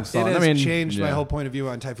the Song best. is It has I mean, changed my yeah. whole point of view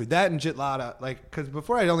on Thai food. That and Jitlada, because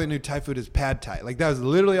before I only knew Thai food as pad Thai. Like that was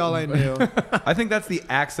literally all I knew. I think that's the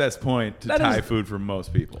access point to That Thai is- food for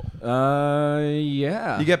most people.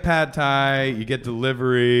 Yeah. You get pad Thai, you get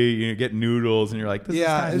delivery, you get noodles, and you're like, this is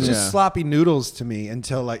Yeah, Thai it's food. just sloppy noodles to me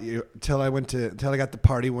until I got the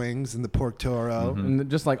party wings and the pork toro. And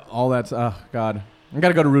just like all that. Oh God, I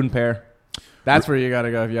gotta go to Ruin Pear. That's where you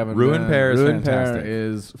gotta go if you haven't. Ruin been. Pear is Ruin fantastic. Pear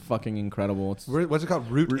is fucking incredible. It's What's it called?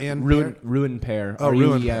 Root and Ruin pear? Ruin Pear. Oh,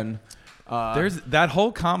 Ruin RUEN. There's that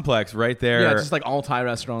whole complex right there. Yeah, it's just like all Thai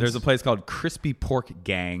restaurants. There's a place called Crispy Pork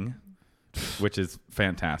Gang, which is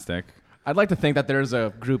fantastic. I'd like to think that there's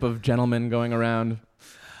a group of gentlemen going around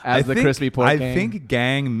as the crispy pork gang. I think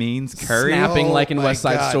gang means curry. Snapping like in West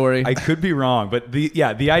Side Story. I could be wrong, but the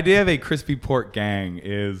idea of a crispy pork gang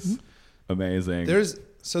is amazing. There's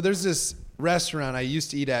this restaurant I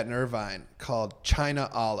used to eat at in Irvine called China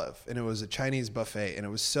Olive, and it was a Chinese buffet, and it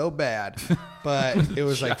was so bad, but it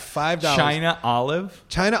was like $5. China Olive?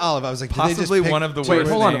 China Olive. I was like, possibly one of the worst. Wait,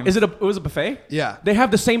 hold on. It was a buffet? Yeah. They have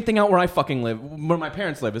the same thing out where I fucking live, where my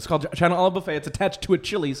parents live. It's called China Olive Buffet. It's attached to a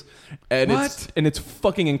Chili's, and it's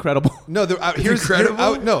fucking incredible. No, here's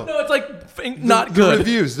incredible. No, it's like not good.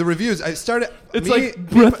 The reviews. It's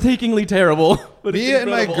breathtakingly terrible. But me and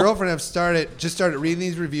my girlfriend have started reading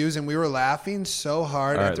these reviews, and we were laughing so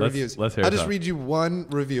hard at the reviews. I'll just read you one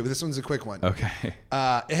review. This one's a quick one. Okay.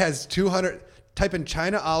 It has 200. Type in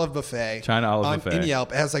China Olive Buffet. China Olive Buffet. In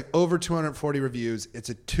Yelp. It has like over 240 reviews. It's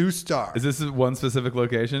a 2-star. Is this one specific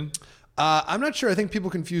location? I'm not sure. I think people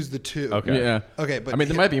confuse the two. Okay. Yeah. Okay, but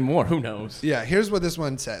there might be more. Who knows? Yeah. Here's what this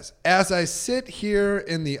one says. As I sit here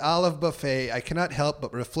in the Olive Buffet, I cannot help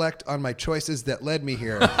but reflect on my choices that led me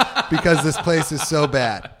here because this place is so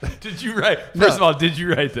bad. Did you write? First of all, did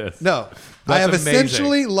you write this? No. I have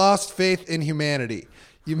essentially lost faith in humanity.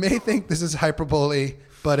 You may think this is hyperbole,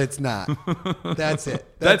 but it's not. That's it.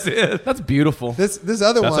 That's it. That's beautiful. This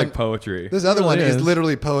other one. That's like poetry. This other one is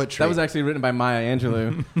literally poetry. That was actually written by Maya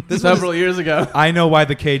Angelou several years ago. I know why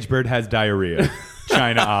the cage bird has diarrhea.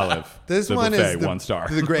 China Olive. This the one buffet, is 1 star.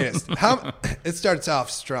 The greatest. It starts off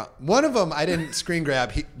strong. One of them I didn't screen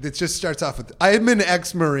grab. It just starts off with, I am an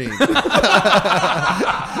ex-Marine. That's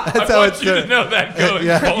how it's to know that going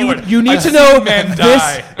forward. You need to know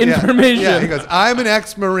this information. Yeah, he goes, I'm an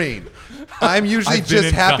ex-Marine. I'm usually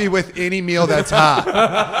just happy with any meal that's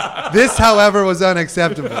hot. This, however, was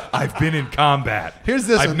unacceptable. I've been in combat. Here's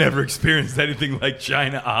this one. I've never experienced anything like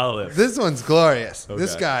China Olive. This one's glorious. Okay.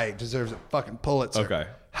 This guy deserves a fucking Pulitzer. Okay.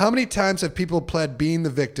 How many times have people pled being the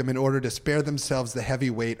victim in order to spare themselves the heavy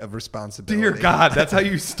weight of responsibility? Dear God, that's how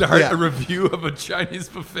you start a review of a Chinese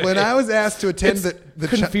buffet. When I was asked to attend the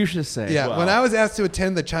Confucius say. Yeah, wow. When I was asked to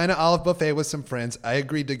attend the China Olive Buffet with some friends, I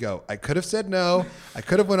agreed to go. I could have said no. I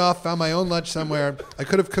could have went off, found my own lunch somewhere. I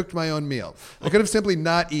could have cooked my own meal. I could have simply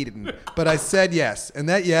not eaten. But I said yes, and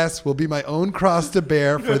that yes will be my own cross to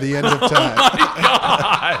bear for the end of time. Oh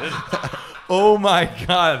my God. Oh my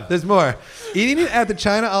God. There's more. Eating at the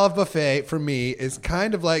China Olive Buffet for me is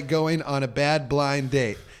kind of like going on a bad blind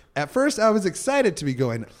date. At first, I was excited to be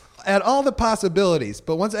going at all the possibilities,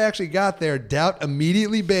 but once I actually got there, doubt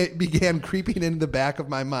immediately began creeping into the back of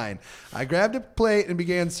my mind. I grabbed a plate and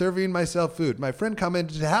began serving myself food. My friend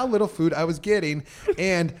commented how little food I was getting,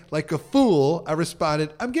 and like a fool, I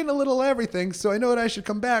responded, I'm getting a little everything, so I know what I should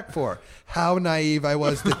come back for. How naive I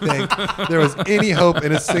was to think there was any hope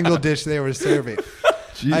in a single dish they were serving.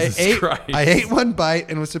 Christ. I ate one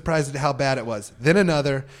bite and was surprised at how bad it was. Then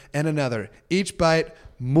another and another. Each bite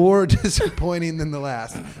more disappointing than the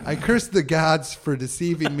last. I cursed the gods for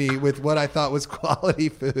deceiving me with what I thought was quality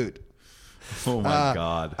food. Oh my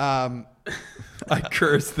God. I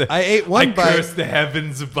cursed the. I ate one bite. I cursed the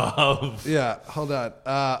heavens above. Yeah, hold on.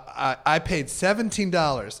 I paid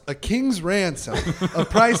 $17, a king's ransom, a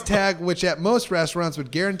price tag which at most restaurants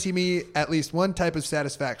would guarantee me at least one type of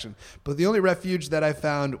satisfaction. But the only refuge that I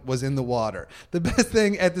found was in the water. The best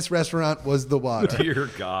thing at this restaurant was the water. Dear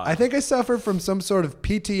God. I think I suffer from some sort of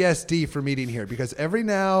PTSD from eating here because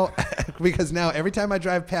now every time I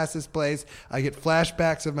drive past this place, I get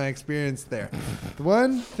flashbacks of my experience there. The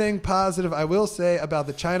one thing positive I will say about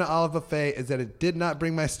the China Olive Buffet is that it did not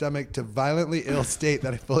bring my stomach to violently ill state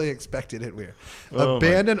that I fully expected it would.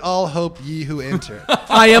 Abandon all hope, ye who enter.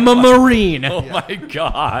 I am a Marine. Oh my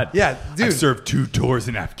God. Yeah, dude. I served 2 tours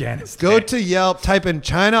in Afghanistan. Go to Yelp, type in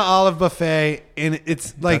China Olive Buffet, and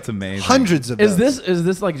it's like that's amazing. Hundreds of those. Is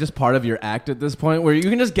this like just part of your act at this point where you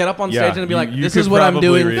can just get up on stage and be like, this is what I'm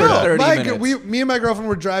doing for 30 minutes? Me and my girlfriend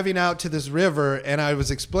were driving out to this river, and I was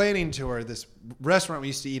explaining to her this restaurant we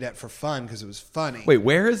used to eat at for fun because it was funny. Wait,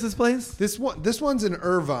 where is this place? This one's in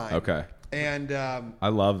Irvine. Okay. And I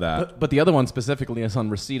love that. But the other one specifically is on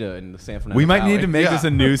Reseda in the San Fernando We might Valley. need to make this a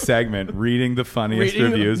new segment, reading the funniest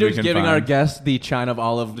reviews we can giving find. our guests the China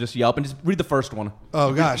Olive just Yelp and just read the first one.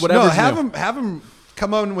 Oh gosh. No, have them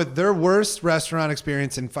come on with their worst restaurant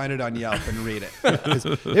experience and find it on Yelp and read it.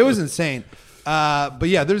 It was insane. But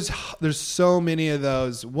yeah, there's so many of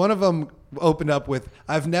those. One of them opened up with,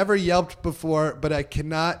 "I've never Yelped before, but I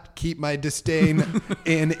cannot keep my disdain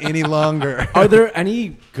in any longer." Are there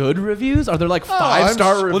any good reviews? Are there like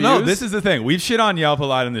 5-star reviews? Well, no, this is the thing. We've shit on Yelp a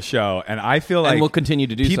lot in the show, and I feel like we'll continue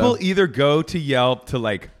to do people so. either go to Yelp to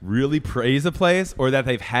like really praise a place, or that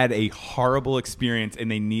they've had a horrible experience and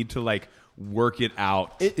they need to like work it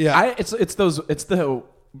out. It's the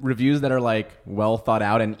reviews that are like well thought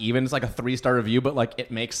out, and even it's like a 3-star review, but like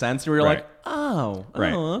it makes sense. You're like,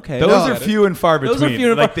 okay. Those are few and far between. Those are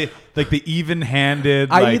few and like the even-handed.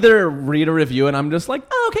 I either read a review and I'm just like,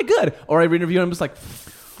 oh, okay, good, or I read a review and I'm just like,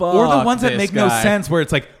 fuck. Or the ones that make no guy. sense, where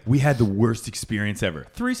it's like, we had the worst experience ever,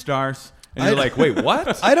 3 stars. And you're like, wait,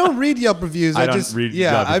 what? I don't read Yelp reviews. I don't read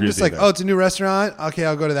Yelp I'm reviews just like, either. oh, it's a new restaurant. Okay,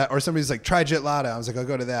 I'll go to that. Or somebody's like, try Jitlada. I was like, I'll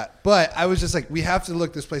go to that. But I was just like, we have to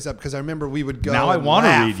look this place up because I remember we would go. Now I want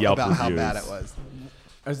wanna read Yelp about reviews. how bad it was.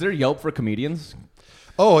 Is there Yelp for comedians?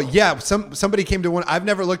 Oh yeah, somebody came to one. I've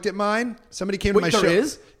never looked at mine. Somebody came to my show. There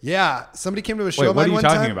is? Yeah, somebody came to a show. Wait, of what mine are you one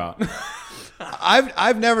talking time. about?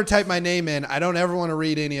 I've never typed my name in. I don't ever want to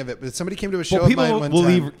read any of it. But somebody came to a show Well, of people mine one will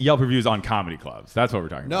time. leave Yelp reviews on comedy clubs. That's what we're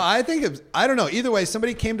talking No, about. I think I don't know. Either way,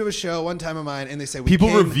 somebody came to a show one time of mine, and they say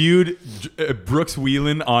People reviewed Brooks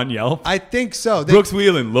Wheelan on Yelp. I think so. Brooks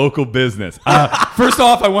Wheelan, local business. First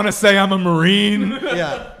off, I want to say I'm a Marine.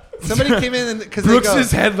 Yeah. Somebody came in because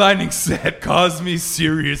Brooks's headlining set caused me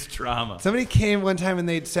serious trauma. Somebody came one time and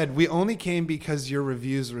they said, "We only came because your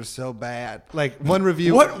reviews were so bad." Like one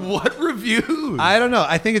review. What reviews? I don't know.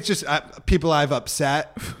 I think it's just people I've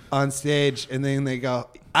upset on stage, and then they go,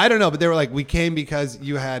 I don't know, but they were like, "We came because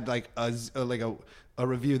you had like a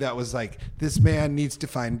review that was like, this man needs to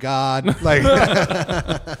find God." Like,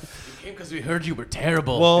 Because we heard you were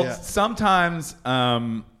terrible. Well, Yeah. sometimes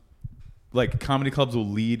like comedy clubs will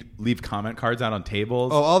leave comment cards out on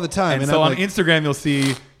tables. Oh, all the time. And And so I'm on like- Instagram, you'll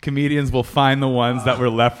see comedians will find the ones that were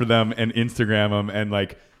left for them and Instagram them, and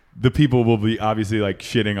like the people will be obviously like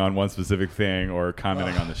shitting on one specific thing or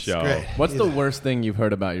commenting on the show. great. What's the worst thing you've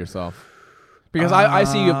heard about yourself? Because I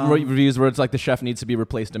see reviews where it's like the chef needs to be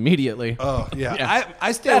replaced immediately. oh yeah, Yeah.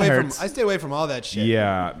 I stay That away hurts. from I stay away from all that shit.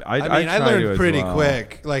 Yeah, I mean, I try to learned as pretty well.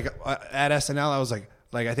 quick. Like at SNL, I was like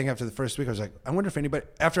I think after the first week, I was like, I wonder if anybody.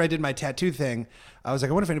 After I did my tattoo thing, I was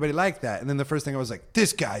like, I wonder if anybody liked that. And then the first thing I was like,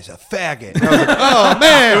 this guy's a faggot. And I was like, oh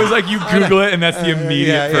man, It was like you Google it and that's the immediate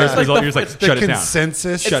yeah, first yeah. result. Like You're just like, the shut it down.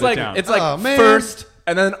 consensus. Shut it down. It's like Oh, man. first,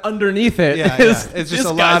 and then underneath it Yeah, is yeah. It's this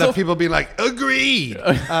just a guy's lot of people being like, agreed. So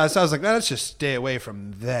I was like, let's just stay away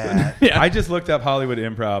from that. I just looked up Hollywood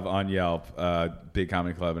Improv on Yelp, big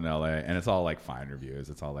comedy club in LA, and it's all like fine reviews.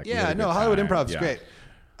 It's all like Yeah, really no, good Hollywood time. Improv's Yeah. great.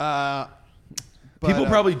 People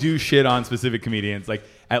probably do shit on specific comedians, like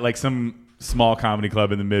at like some small comedy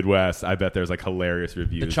club in the Midwest. I bet there's like hilarious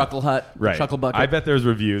reviews. The Chuckle Hut, Right. the Chuckle Bucket. I bet there's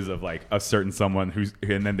reviews of like a certain someone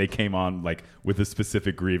and then they came on like with a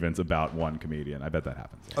specific grievance about one comedian. I bet that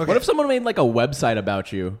happens. Okay. What if someone made like a website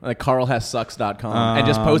about you, like carlhesssucks.com, and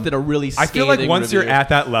just posted a really I feel like scathing once review? you're at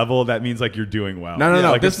that level, that means like you're doing well. No.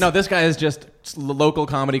 Like This guy is just local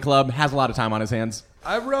comedy club, has a lot of time on his hands.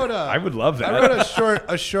 I would love that. I wrote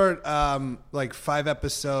a short like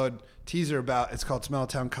 5-episode teaser about. It's called Small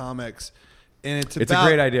Town Comics, and it's a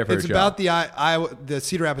great idea for a It's show. about the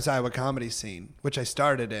Cedar Rapids, Iowa comedy scene, which I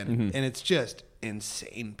started in, and it's just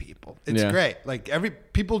insane people. It's Yeah. great. Like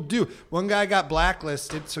people do. One guy got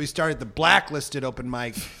blacklisted, so he started the Blacklisted open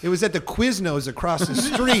mic. It was at the Quiznos across the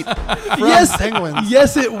street from Penguins.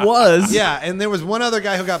 Yes, it was. Yeah, and there was one other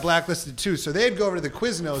guy who got blacklisted too. So they'd go over to the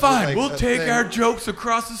Quiznos. with, Fine, like, we'll a take thing. our jokes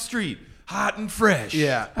across the street, hot and fresh.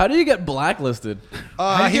 Yeah. How do you get blacklisted?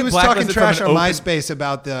 How do you He get was talking blacklisted trash from on an open- MySpace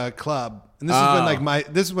about the club, and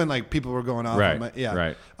this is when like people were going off. Right, On yeah.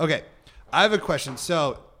 right. Okay. I have a question.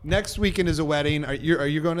 So next weekend is a wedding. Are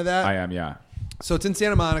you going to that? I am, yeah. So it's in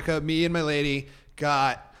Santa Monica. Me and my lady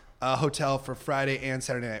got a hotel for Friday and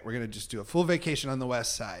Saturday night. We're gonna just do a full vacation on the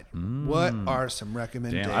West Side. What are some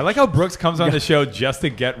recommendations? Damn, I like how Brooks comes on the show just to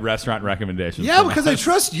get restaurant recommendations. Yeah, from because us. I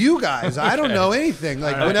trust you guys. I don't know anything.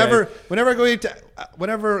 Like Okay. whenever I go eat,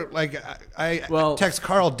 I text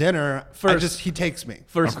Carl dinner. He takes me.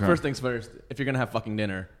 First things first. If you're gonna have fucking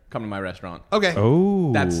dinner, come to my restaurant. Okay.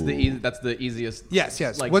 Oh, That's the easiest. Yes.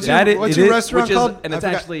 Like what's that. your restaurant Which is, called? and it's I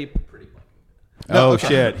forgot. actually pretty. Oh okay.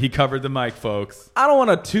 shit! He covered the mic, folks. I don't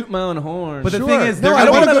want to toot my own horn. But the Sure. thing is, No, they're I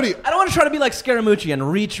gonna don't be- wanna go to- I don't want to try to be like Scaramucci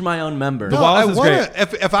and reach my own member. No, Wallace I is want great.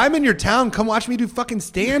 to. If I'm in your town, come watch me do fucking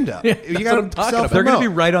stand up. Yeah, You that's got what I'm talking to about. They're gonna be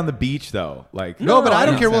self-promote. right on the beach, though. Like No, but I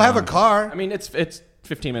don't no, care. We'll have a car. I mean, it's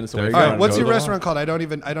 15 minutes There away. you All go. right. What's Go your to the restaurant called? I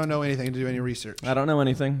don't know anything to do any research. I don't know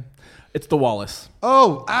anything. It's the Wallace.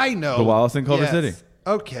 Oh, I know. The Wallace in Culver City.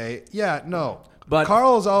 Okay. Yeah. No. But-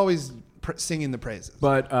 Carl's always singing the praises.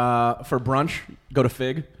 But for brunch, go to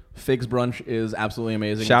Fig. Fig's brunch is absolutely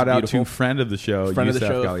amazing. Shout out to friend of the show, Yusef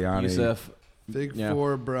Galliani. Yusef. Fig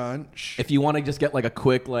for brunch. If you want to just get like a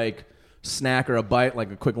quick like snack or a bite,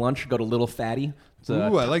 like a quick lunch, go to Little Fatty.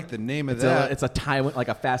 Ooh, I like the name of that. It's a Taiwan, like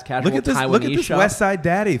a fast casual Taiwanese shop. Look at this West Side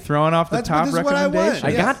Daddy throwing off the top recommendation.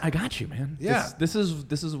 I got you, man. Yeah. This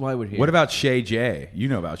is why we're here. What about Shay J? You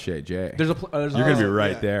know about Shay J. You're gonna be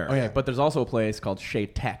right there. Okay, but there's also a place called Shay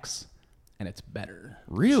Tex, and it's better.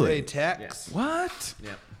 Really? Shay Tex. Yeah. What?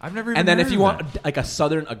 Yeah. I've never. Even and then heard if you of want that. like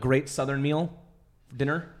a great Southern meal,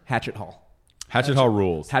 dinner, Hatchet Hall. Hatchet Hall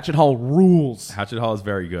rules. Hatchet Hall rules. Hatchet Hall is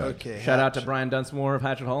very good. Okay. Shout out to Brian Dunsmore of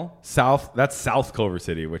Hatchet Hall. That's South Culver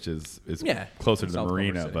City, which is closer to the South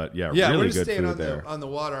marina, but really we're good staying food there. on the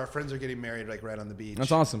water. Our friends are getting married like right on the beach.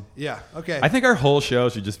 That's awesome. Yeah. Okay. I think our whole show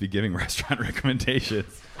should just be giving restaurant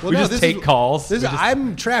recommendations. Well, we just take calls.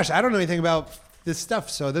 I'm trash. I don't know anything about this stuff,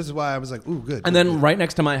 so this is why I was like, ooh, good. And then right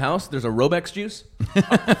next to my house, there's a Robex juice.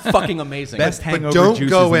 Fucking amazing. Best hangover don't juices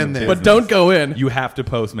go in in there. business. But don't go in. You have to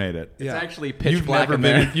Postmate it. It's Yeah. actually pitch black in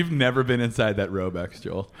there. You've never been inside that Robex,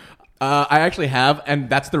 Joel. I actually have, and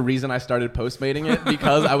that's the reason I started Postmating it,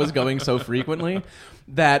 because I was going so frequently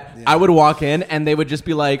that I would walk in and they would just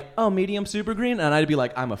be like, "Oh, medium super green," and I'd be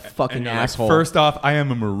like, "I'm a fucking asshole." First off, I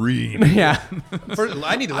am a Marine. Yeah. First,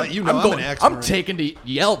 I need to let you know I'm an ex-Marine. I'm taking to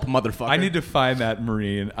Yelp, motherfucker. I need to find that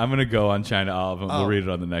Marine. I'm gonna go on China Olive and we'll read it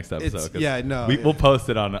on the next episode. We'll post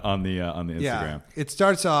it on the Instagram. Yeah. It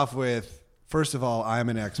starts off with, first of all, I'm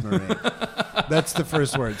an ex-Marine. That's the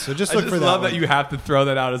first word. So just look for that. I love one. that you have to throw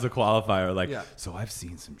that out as a qualifier. Like, so I've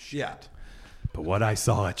seen some shit. Yeah. But what I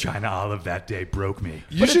saw at China Olive that day broke me.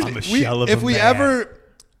 I'm a shell of a man. If we ever,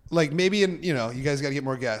 like maybe you guys got to get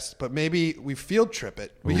more guests, but maybe we field trip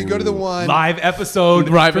it. We could go to the one live episode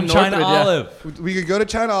from China Olive. We could go to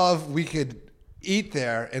China Olive. We could eat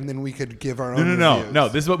there, and then we could give our own reviews. No.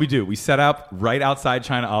 This is what we do. We set up right outside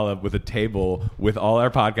China Olive with a table with all our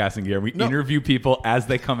podcasting gear. We interview people as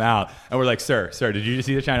they come out, and we're like, "Sir, did you just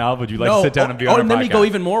see the China Olive? Would you like to sit down and be on our podcast?" And then we go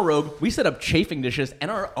even more rogue. We set up chafing dishes and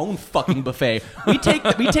our own fucking buffet. we take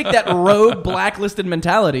that rogue blacklisted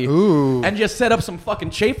mentality and just set up some fucking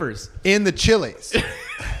chafers in the Chili's.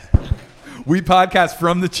 We podcast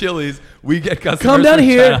from the Chili's. We get customers. Come down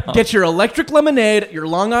here, get your electric lemonade, your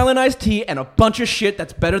Long Island iced tea, and a bunch of shit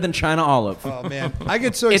that's better than China Olive. Oh man, I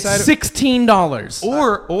get so excited. It's $16.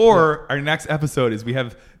 Or our next episode is we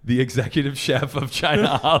have the executive chef of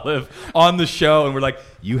China Olive on the show, and we're like,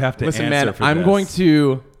 you have to listen, answer man. for I'm this.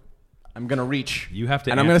 going to reach. You have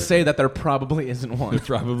to, and I'm going to say that there probably isn't one.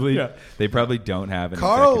 They probably don't have an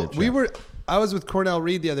Carl, executive chef. I was with Cornell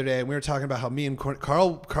Reed the other day, and we were talking about how me and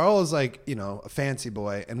Carl is like, a fancy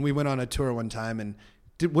boy, and we went on a tour one time and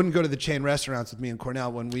wouldn't go to the chain restaurants with me and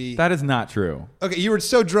Cornell when we. That is not true. Okay, you were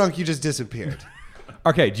so drunk you just disappeared.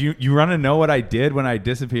 Okay, do you want to know what I did when I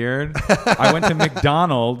disappeared? I went to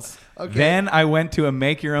McDonald's, then I went to a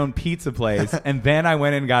make-your-own pizza place, and then I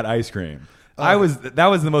went and got ice cream. That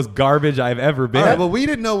was the most garbage I've ever been. All right, well, we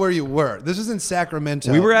didn't know where you were. This was in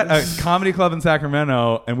Sacramento. We were at a comedy club in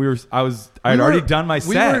Sacramento, and I had already done my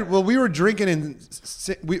set. We were drinking in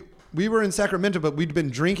we were in Sacramento, but we'd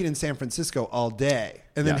been drinking in San Francisco all day,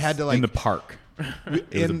 and then had to in the park.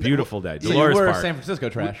 It was a beautiful day. Dolores you were Park. San Francisco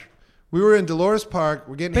trash. We were in Dolores Park.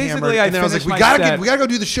 We're getting Basically, hammered. And then I was like, we gotta go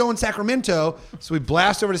do the show in Sacramento. So we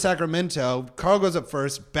blast over to Sacramento. Carl goes up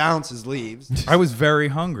first, bounces, leaves. I was very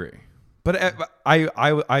hungry. But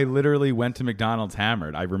I literally went to McDonald's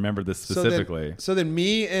hammered. I remember this specifically. So then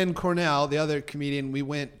me and Cornell, the other comedian, we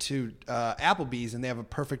went to Applebee's, and they have a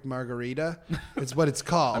perfect margarita. It's what it's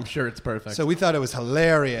called. I'm sure it's perfect. So we thought it was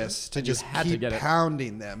hilarious to just keep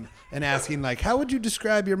pounding them and asking, like, how would you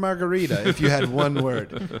describe your margarita if you had one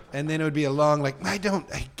word? And then it would be a long, like, I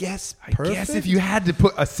guess perfect. I guess if you had to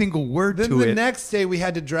put a single word to it. Then the next day we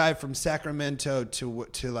had to drive from Sacramento to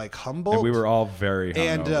like Humboldt. And we were all very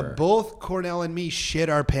hungover. And both Cornell and me shit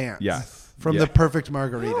our pants. Yes. From the perfect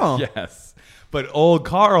margarita. Oh. Yes. But old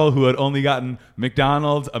Carl, who had only gotten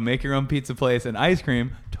McDonald's, a make-your-own pizza place, and ice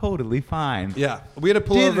cream, totally fine. Yeah. We had to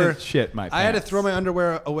pull over. Shit my pants. I had to throw my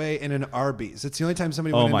underwear away in an Arby's. It's the only time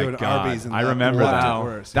somebody went into an Arby's. And I remember that.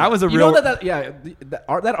 Worse. That was a real...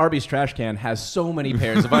 that Arby's trash can has so many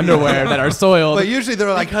pairs of underwear that are soiled. But usually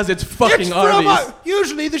they're like... Because it's fucking Arby's.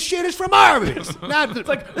 Usually the shit is from Arby's. It's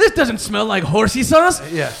like, this doesn't smell like horsey sauce.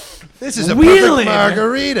 Yeah. This is a perfect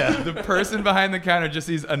margarita. The person behind the counter just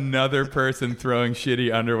sees another person throwing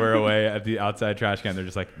shitty underwear away at the outside trash can. They're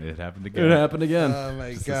just like, it happened again. It happened again. Oh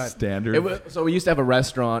my God. Standard. So we used to have a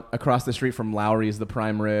restaurant across the street from Lowry's, the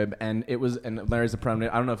Prime Rib, and Larry's the Prime Rib.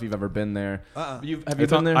 I don't know if you've ever been there. Have you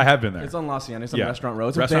been there? I have been there. It's on La Cienega. It's on Restaurant Row.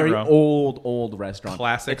 It's a Restaurant very Row. old restaurant.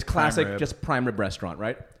 Classic. It's classic, Prime Rib. just Prime Rib restaurant,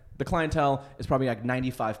 right? The clientele is probably like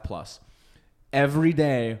 95 plus. Every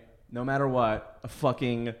day, no matter what,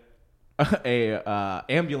 a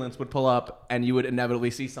ambulance would pull up, and you would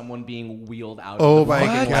inevitably see someone being wheeled out. Oh of the my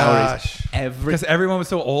fucking gosh! Because everyone was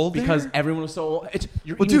so old. Because everyone was so old.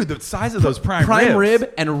 Well, dude, the size of those prime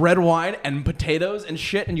rib and red wine and potatoes and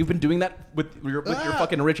shit, and you've been doing that with your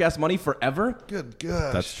fucking rich ass money forever. Good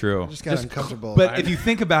gosh. That's true. I just got uncomfortable. But if you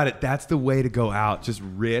think about it, that's the way to go out. Just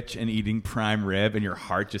rich and eating prime rib, and your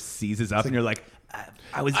heart just seizes up, and you're like,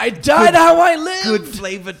 I died how I lived. Good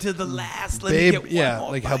flavor to the last. Let me get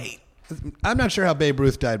one more bite. I'm not sure how Babe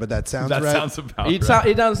Ruth died, but that sounds right. That sounds about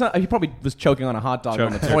right. He probably was choking on a hot dog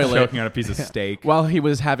on the toilet. Choking on a piece of steak. While he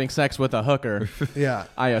was having sex with a hooker. Yeah.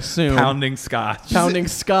 I assume. Pounding scotch.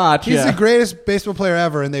 He's the greatest baseball player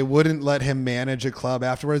ever, and they wouldn't let him manage a club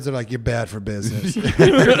afterwards. They're like, you're bad for business.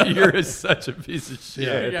 You're such a piece of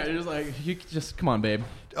shit. Yeah, you're just like, come on, babe.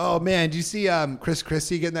 Oh, man. Do you see Chris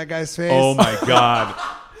Christie getting that guy's face? Oh, my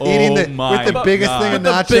God. Eating with the biggest thing of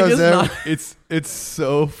nachos ever. It's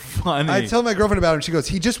so funny. I tell my girlfriend about it, and she goes,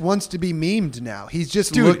 he just wants to be memed now. He's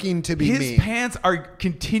just looking to be memed. His pants are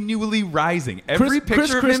continually rising. Every picture Chris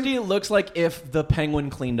of him Christie looks like if the Penguin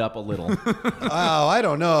cleaned up a little. Oh, I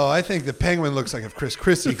don't know. I think the Penguin looks like if Chris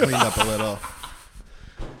Christie cleaned up a little.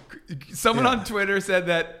 Someone on Twitter said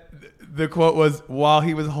that the quote was, while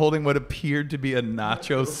he was holding what appeared to be a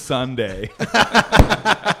nacho sundae.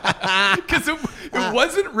 Because it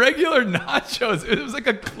wasn't regular nachos. It was like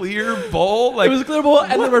a clear bowl. Like, it was a clear bowl,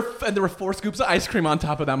 and there were 4 scoops of ice cream on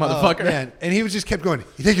top of that motherfucker. Man. And he was just kept going,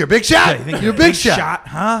 you think you're a big shot? Yeah, you're a big shot,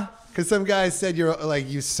 huh? Because some guys said you're like,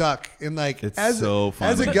 you suck. And like, it's so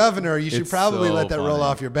funny. As a governor, you should probably let that roll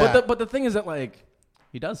off your back. But the thing is that, like,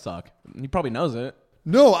 he does suck. He probably knows it.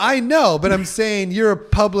 No, I know, but I'm saying you're a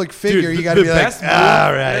public figure. Dude, you got to be like,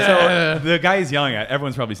 all right. So the guy he's yelling at,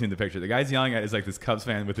 everyone's probably seen the picture. The guy he's yelling at is like this Cubs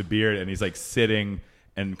fan with a beard, and he's like sitting,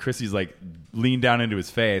 and Christie's like leaned down into his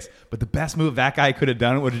face. But the best move that guy could have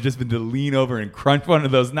done would have just been to lean over and crunch one of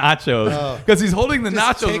those nachos, because he's holding the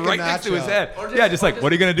nachos right next to his head. Just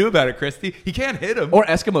what are you going to do about it, Christie? He can't hit him. Or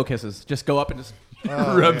Eskimo kisses. Just go up and just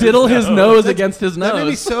diddle his nose against his nose. That made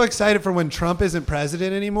me so excited for when Trump isn't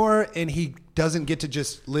president anymore, and he doesn't get to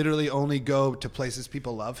just literally only go to places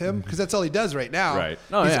people love him, because that's all he does right now. Right.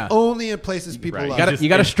 He's only in places people love him. You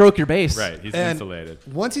got to stroke your base. Right. He's insulated.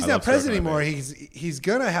 Once he's not president anymore, he's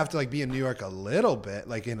gonna have to like be in New York a little bit,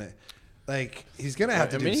 he's gonna have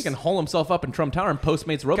to. He can hole himself up in Trump Tower and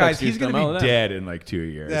Postmates Robux. Guys, he's gonna be dead in like 2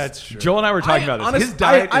 years. That's true. Joel and I were talking about this. His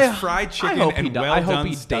diet is fried chicken and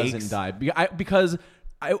well-done steaks. I hope he doesn't die because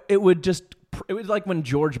it would just. It was like when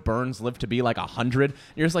George Burns lived to be like 100.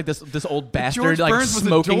 You're just like this old bastard, George like Burns was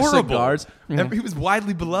smoking adorable. Cigars. He was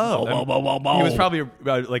widely beloved. He was probably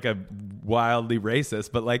like a wildly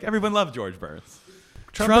racist, but like everyone loved George Burns.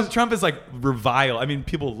 Trump is like reviled. I mean,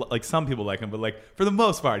 some people like him, but like for the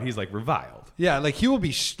most part, he's like reviled. Yeah, like he will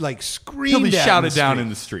be screamed. He'll be shouted down in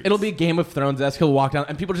the street. It'll be Game of Thrones-esque. He'll walk down,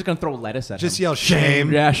 and people are just gonna throw lettuce at him. Just yell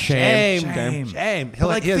shame. Yeah, shame.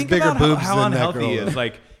 He has bigger boobs how than unhealthy that girl. he is.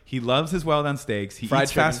 Like, he loves his well-done steaks. He Fried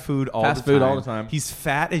eats chicken. fast food all the time. He's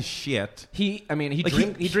fat as shit. He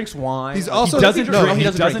drinks wine. He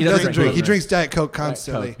doesn't drink. He drinks Diet Coke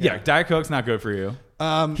constantly. Yeah, Diet Coke's not good for you.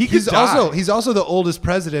 He's also the oldest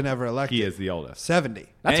president ever elected. He is the oldest. 70.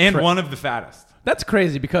 And one of the fattest. That's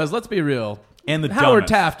crazy because let's be real. And the Howard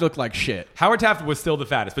dumbest. Taft looked like shit. Howard Taft was still the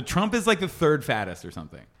fattest, but Trump is like the third fattest or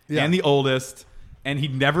something. Yeah. And the oldest. And he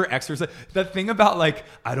never exercised. That thing about like,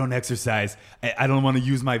 I don't exercise. I don't want to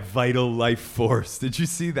use my vital life force. Did you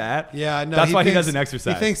see that? Yeah, no. That's why he doesn't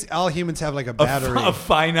exercise. He thinks all humans have like a battery. A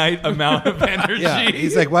finite amount of energy. Yeah.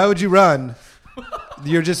 He's like, why would you run?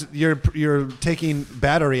 You're taking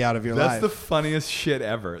battery out of your life. That's the funniest shit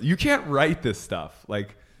ever. You can't write this stuff.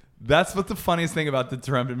 Like, that's what the funniest thing about the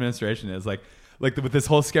Trump administration is. Like with this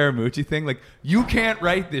whole Scaramucci thing. Like, you can't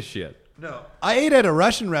write this shit. No. I ate at a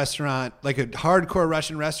Russian restaurant, like a hardcore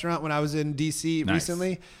Russian restaurant when I was in D.C.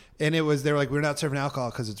 recently. And they were like, we're not serving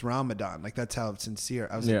alcohol because it's Ramadan. Like, that's how sincere.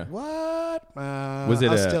 I was like, what?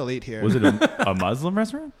 I'll still eat here. Was it a Muslim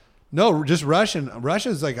restaurant? No, just Russian.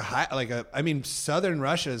 Russia's like southern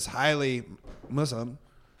Russia is highly Muslim.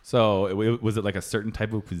 So was it like a certain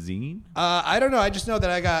type of cuisine? I don't know. I just know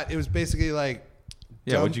that it was basically like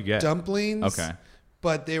what'd you get? Dumplings. Okay.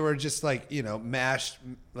 but they were just like, mashed,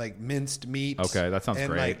 like minced meat. Okay, that sounds and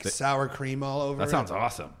great. Like sour cream all over. That sounds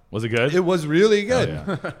awesome. Was it good? It was really good.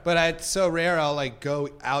 Yeah. But it's so rare. I'll like go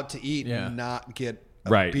out to eat and not get a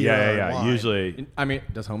beer Yeah. wine. Usually, I mean,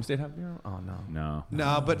 does Homestead have beer? Oh no.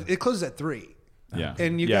 No, but it closes at 3. Yeah.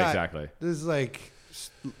 And exactly.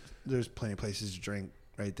 There's plenty of places to drink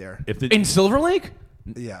right there. In Silver Lake?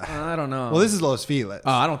 Yeah. I don't know. Well, this is Los Feliz.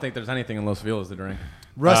 I don't think there's anything in Los Feliz to drink.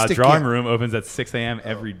 Rustic drawing room opens at 6 a.m.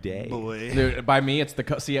 every day. Boy. Dude, by me, it's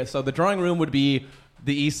so the drawing room would be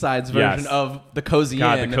the East Side's version of the Cozy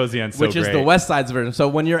Inn. The Cozy Inn's which so is great. the West Side's version. So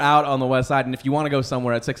when you're out on the West Side, and if you want to go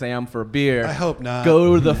somewhere at 6 a.m. for a beer, I hope not.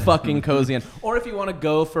 Go to the fucking Cozy Inn. Or if you want to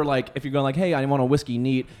go for if you're going like, hey, I want a whiskey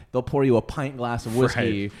neat, they'll pour you a pint glass of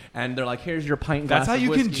whiskey, and they're like, here's your pint glass. That's how of you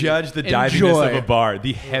whiskey. can judge the diviness of a bar,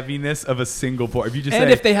 the heaviness of a single pour. If you just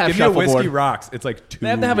if they have give me a whiskey shuffleboard. rocks, it's like 2 They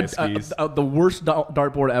have to have whiskeys. the worst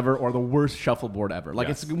dartboard ever or the worst shuffleboard ever. Like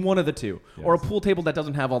Yes. it's one of the two, or a pool table that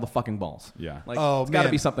doesn't have all the fucking balls. Yeah. Like Oh, it's got to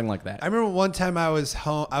man. be something like that. I remember one time I was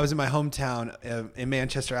in my hometown in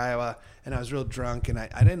Manchester, Iowa, and I was real drunk, and I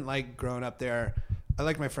didn't like growing up there. I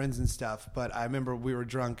liked my friends and stuff, but I remember we were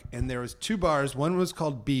drunk, and there was 2 bars. One was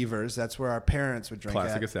called Beavers. That's where our parents would drink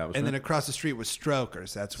Classic at. establishment. And then across the street was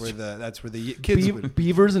Strokers. That's where the kids would.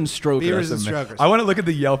 Beavers and Strokers. Beavers and Strokers. I want to look at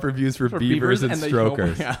the Yelp reviews for Beavers and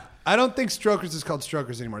Strokers. Yeah. I don't think Strokers is called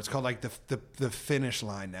Strokers anymore. It's called like the finish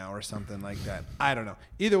line now or something like that. I don't know.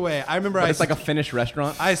 Either way, I remember It's like a Finnish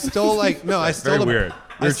restaurant. I stole I stole Very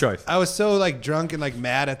weird choice. I was so like drunk and like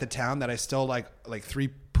mad at the town that I stole like 3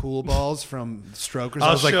 pool balls from Strokers.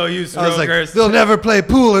 I'll show you, I was like, Strokers. they'll never play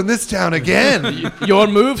pool in this town again. Your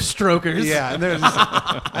move, Strokers. Yeah, and there's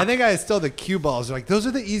I think I stole the cue balls. They're like, those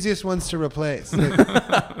are the easiest ones to replace.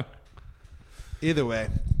 Either way,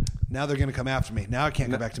 now they're gonna come after me. Now I can't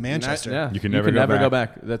go back to Manchester. Yeah. You can never go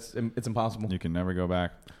back. It's impossible. You can never go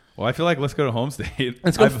back. Well, I feel like let's go to Homestead.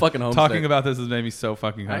 Let's go fucking Homestead. Talking about this has made me so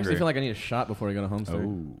fucking hungry. I actually feel like I need a shot before we go to Homestead.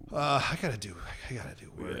 I gotta do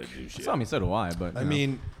work. I mean, so do I. But I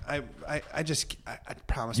mean, I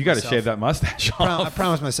promised. You got to myself- shave that mustache I off.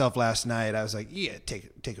 promised myself last night. I was like, yeah, take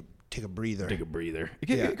a breather. Take a breather.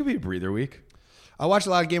 It could be a breather week. I watched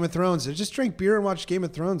a lot of Game of Thrones. I just drank beer and watched Game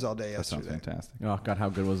of Thrones all day That sounds yesterday. fantastic. oh god, how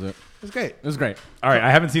good was it? It was great. It was great. All right,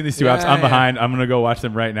 I haven't seen these 2 Yeah, apps. I'm yeah. behind. I'm gonna go watch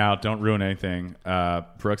them right now. Don't ruin anything.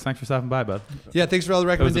 Brooks, thanks for stopping by, bud. Yeah, thanks for all the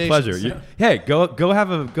It was a recommendations. pleasure. Hey, go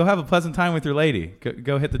have a pleasant time with your lady.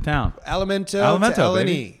 Go hit the town. Alimento to L&E.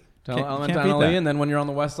 baby. Tell Can't Element beat LA, that. and then when you're on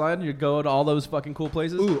the West Side, you go to all those fucking cool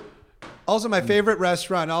places. Ooh. Also, my favorite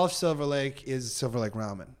restaurant in all of Silver Lake is Silver Lake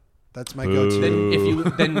Ramen. That's my go-to. Then if you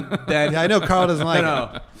then Yeah, I know Carl doesn't like it.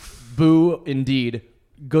 no. Boo indeed.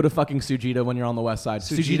 Go to fucking Sujita when you're on the West Side.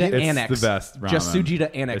 Sujita It's Annex. the best ramen. Just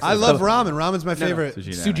Sujita Annex. I love ramen. Ramen's my favorite.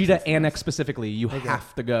 Sujita Annex specifically. You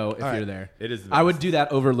have to go if you're there. It is the I would best. do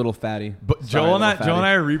that over Little Fatty. But Sorry, Joel and Little I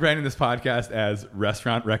Fatty. are rebranding this podcast as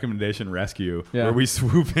Restaurant Recommendation Rescue, Yeah. where we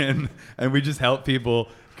swoop in and we just help people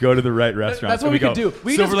go to the right restaurant. That's what we could do.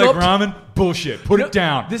 We Silver just Lake go Ramen, bullshit. Put You know, it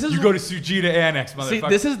down. this is you go to Sujita Annex, motherfucker. See,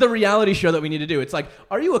 this is the reality show that we need to do. It's like,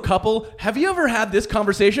 are you a couple? Have you ever had this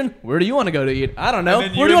conversation? Where do you want to go to eat? I don't know. And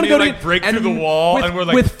then Where you do you want to and go me, to like, eat? break through the wall, with, and we're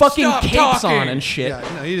like, with fucking "Stop capes talking." on and shit.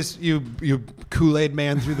 Yeah, you Kool-Aid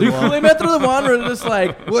man through the You wall. Kool-Aid man through the wall, and we're just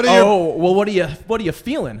like, What are you- what are you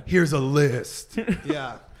feeling? Here's a list.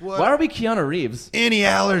 Yeah. What? Why are we Keanu Reeves? Any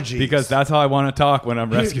allergies? Because that's how I want to talk when I'm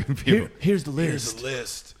rescuing people. Here's the list.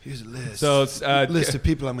 Here's a list. So it's, list of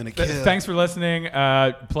people I'm going to kill. Thanks for listening.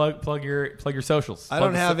 Plug your socials. I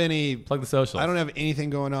don't have any. Plug the socials. I don't have anything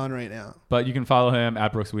going on right now. But you can follow him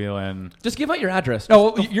at Brooks Whelan. Just give out your address.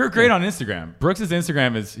 Oh, well, you're great on Instagram. Brooks'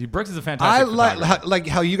 Instagram is Brooks is a fantastic. I photographer. like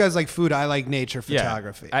how you guys like food. I like nature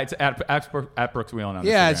photography. Yeah, it's at Brooks Whelan on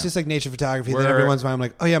Yeah, Instagram. it's just like nature photography. We're- Then every once in a while, I'm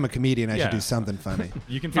like, oh yeah, I'm a comedian. I Yeah. should do something funny.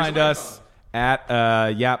 You can find us at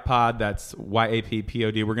YapPod. That's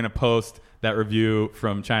YAPPOD. We're gonna post that review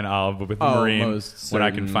from China Olive with Marine most when I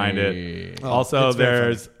can find certainly. it. Oh, Also, it's very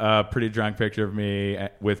there's a pretty drunk picture of me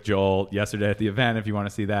with Joel yesterday at the event. If you want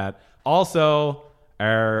to see that. Also,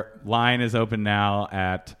 our line is open now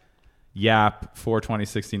at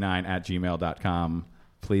yap42069@gmail.com.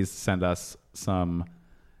 Please send us some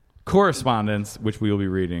correspondence, which we will be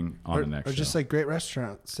reading on the next or show. just like great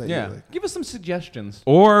restaurants. That Yeah. you like. Give us some suggestions.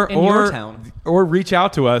 Or in your town. or reach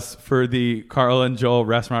out to us for the Carl and Joel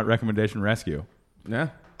Restaurant Recommendation Rescue. Yeah.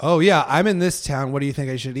 Oh yeah, I'm in this town. What do you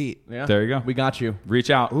think I should eat? Yeah. There you go. We got you. Reach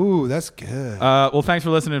out. Ooh, that's good. Well, thanks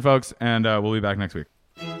for listening, folks, and we'll be back next week.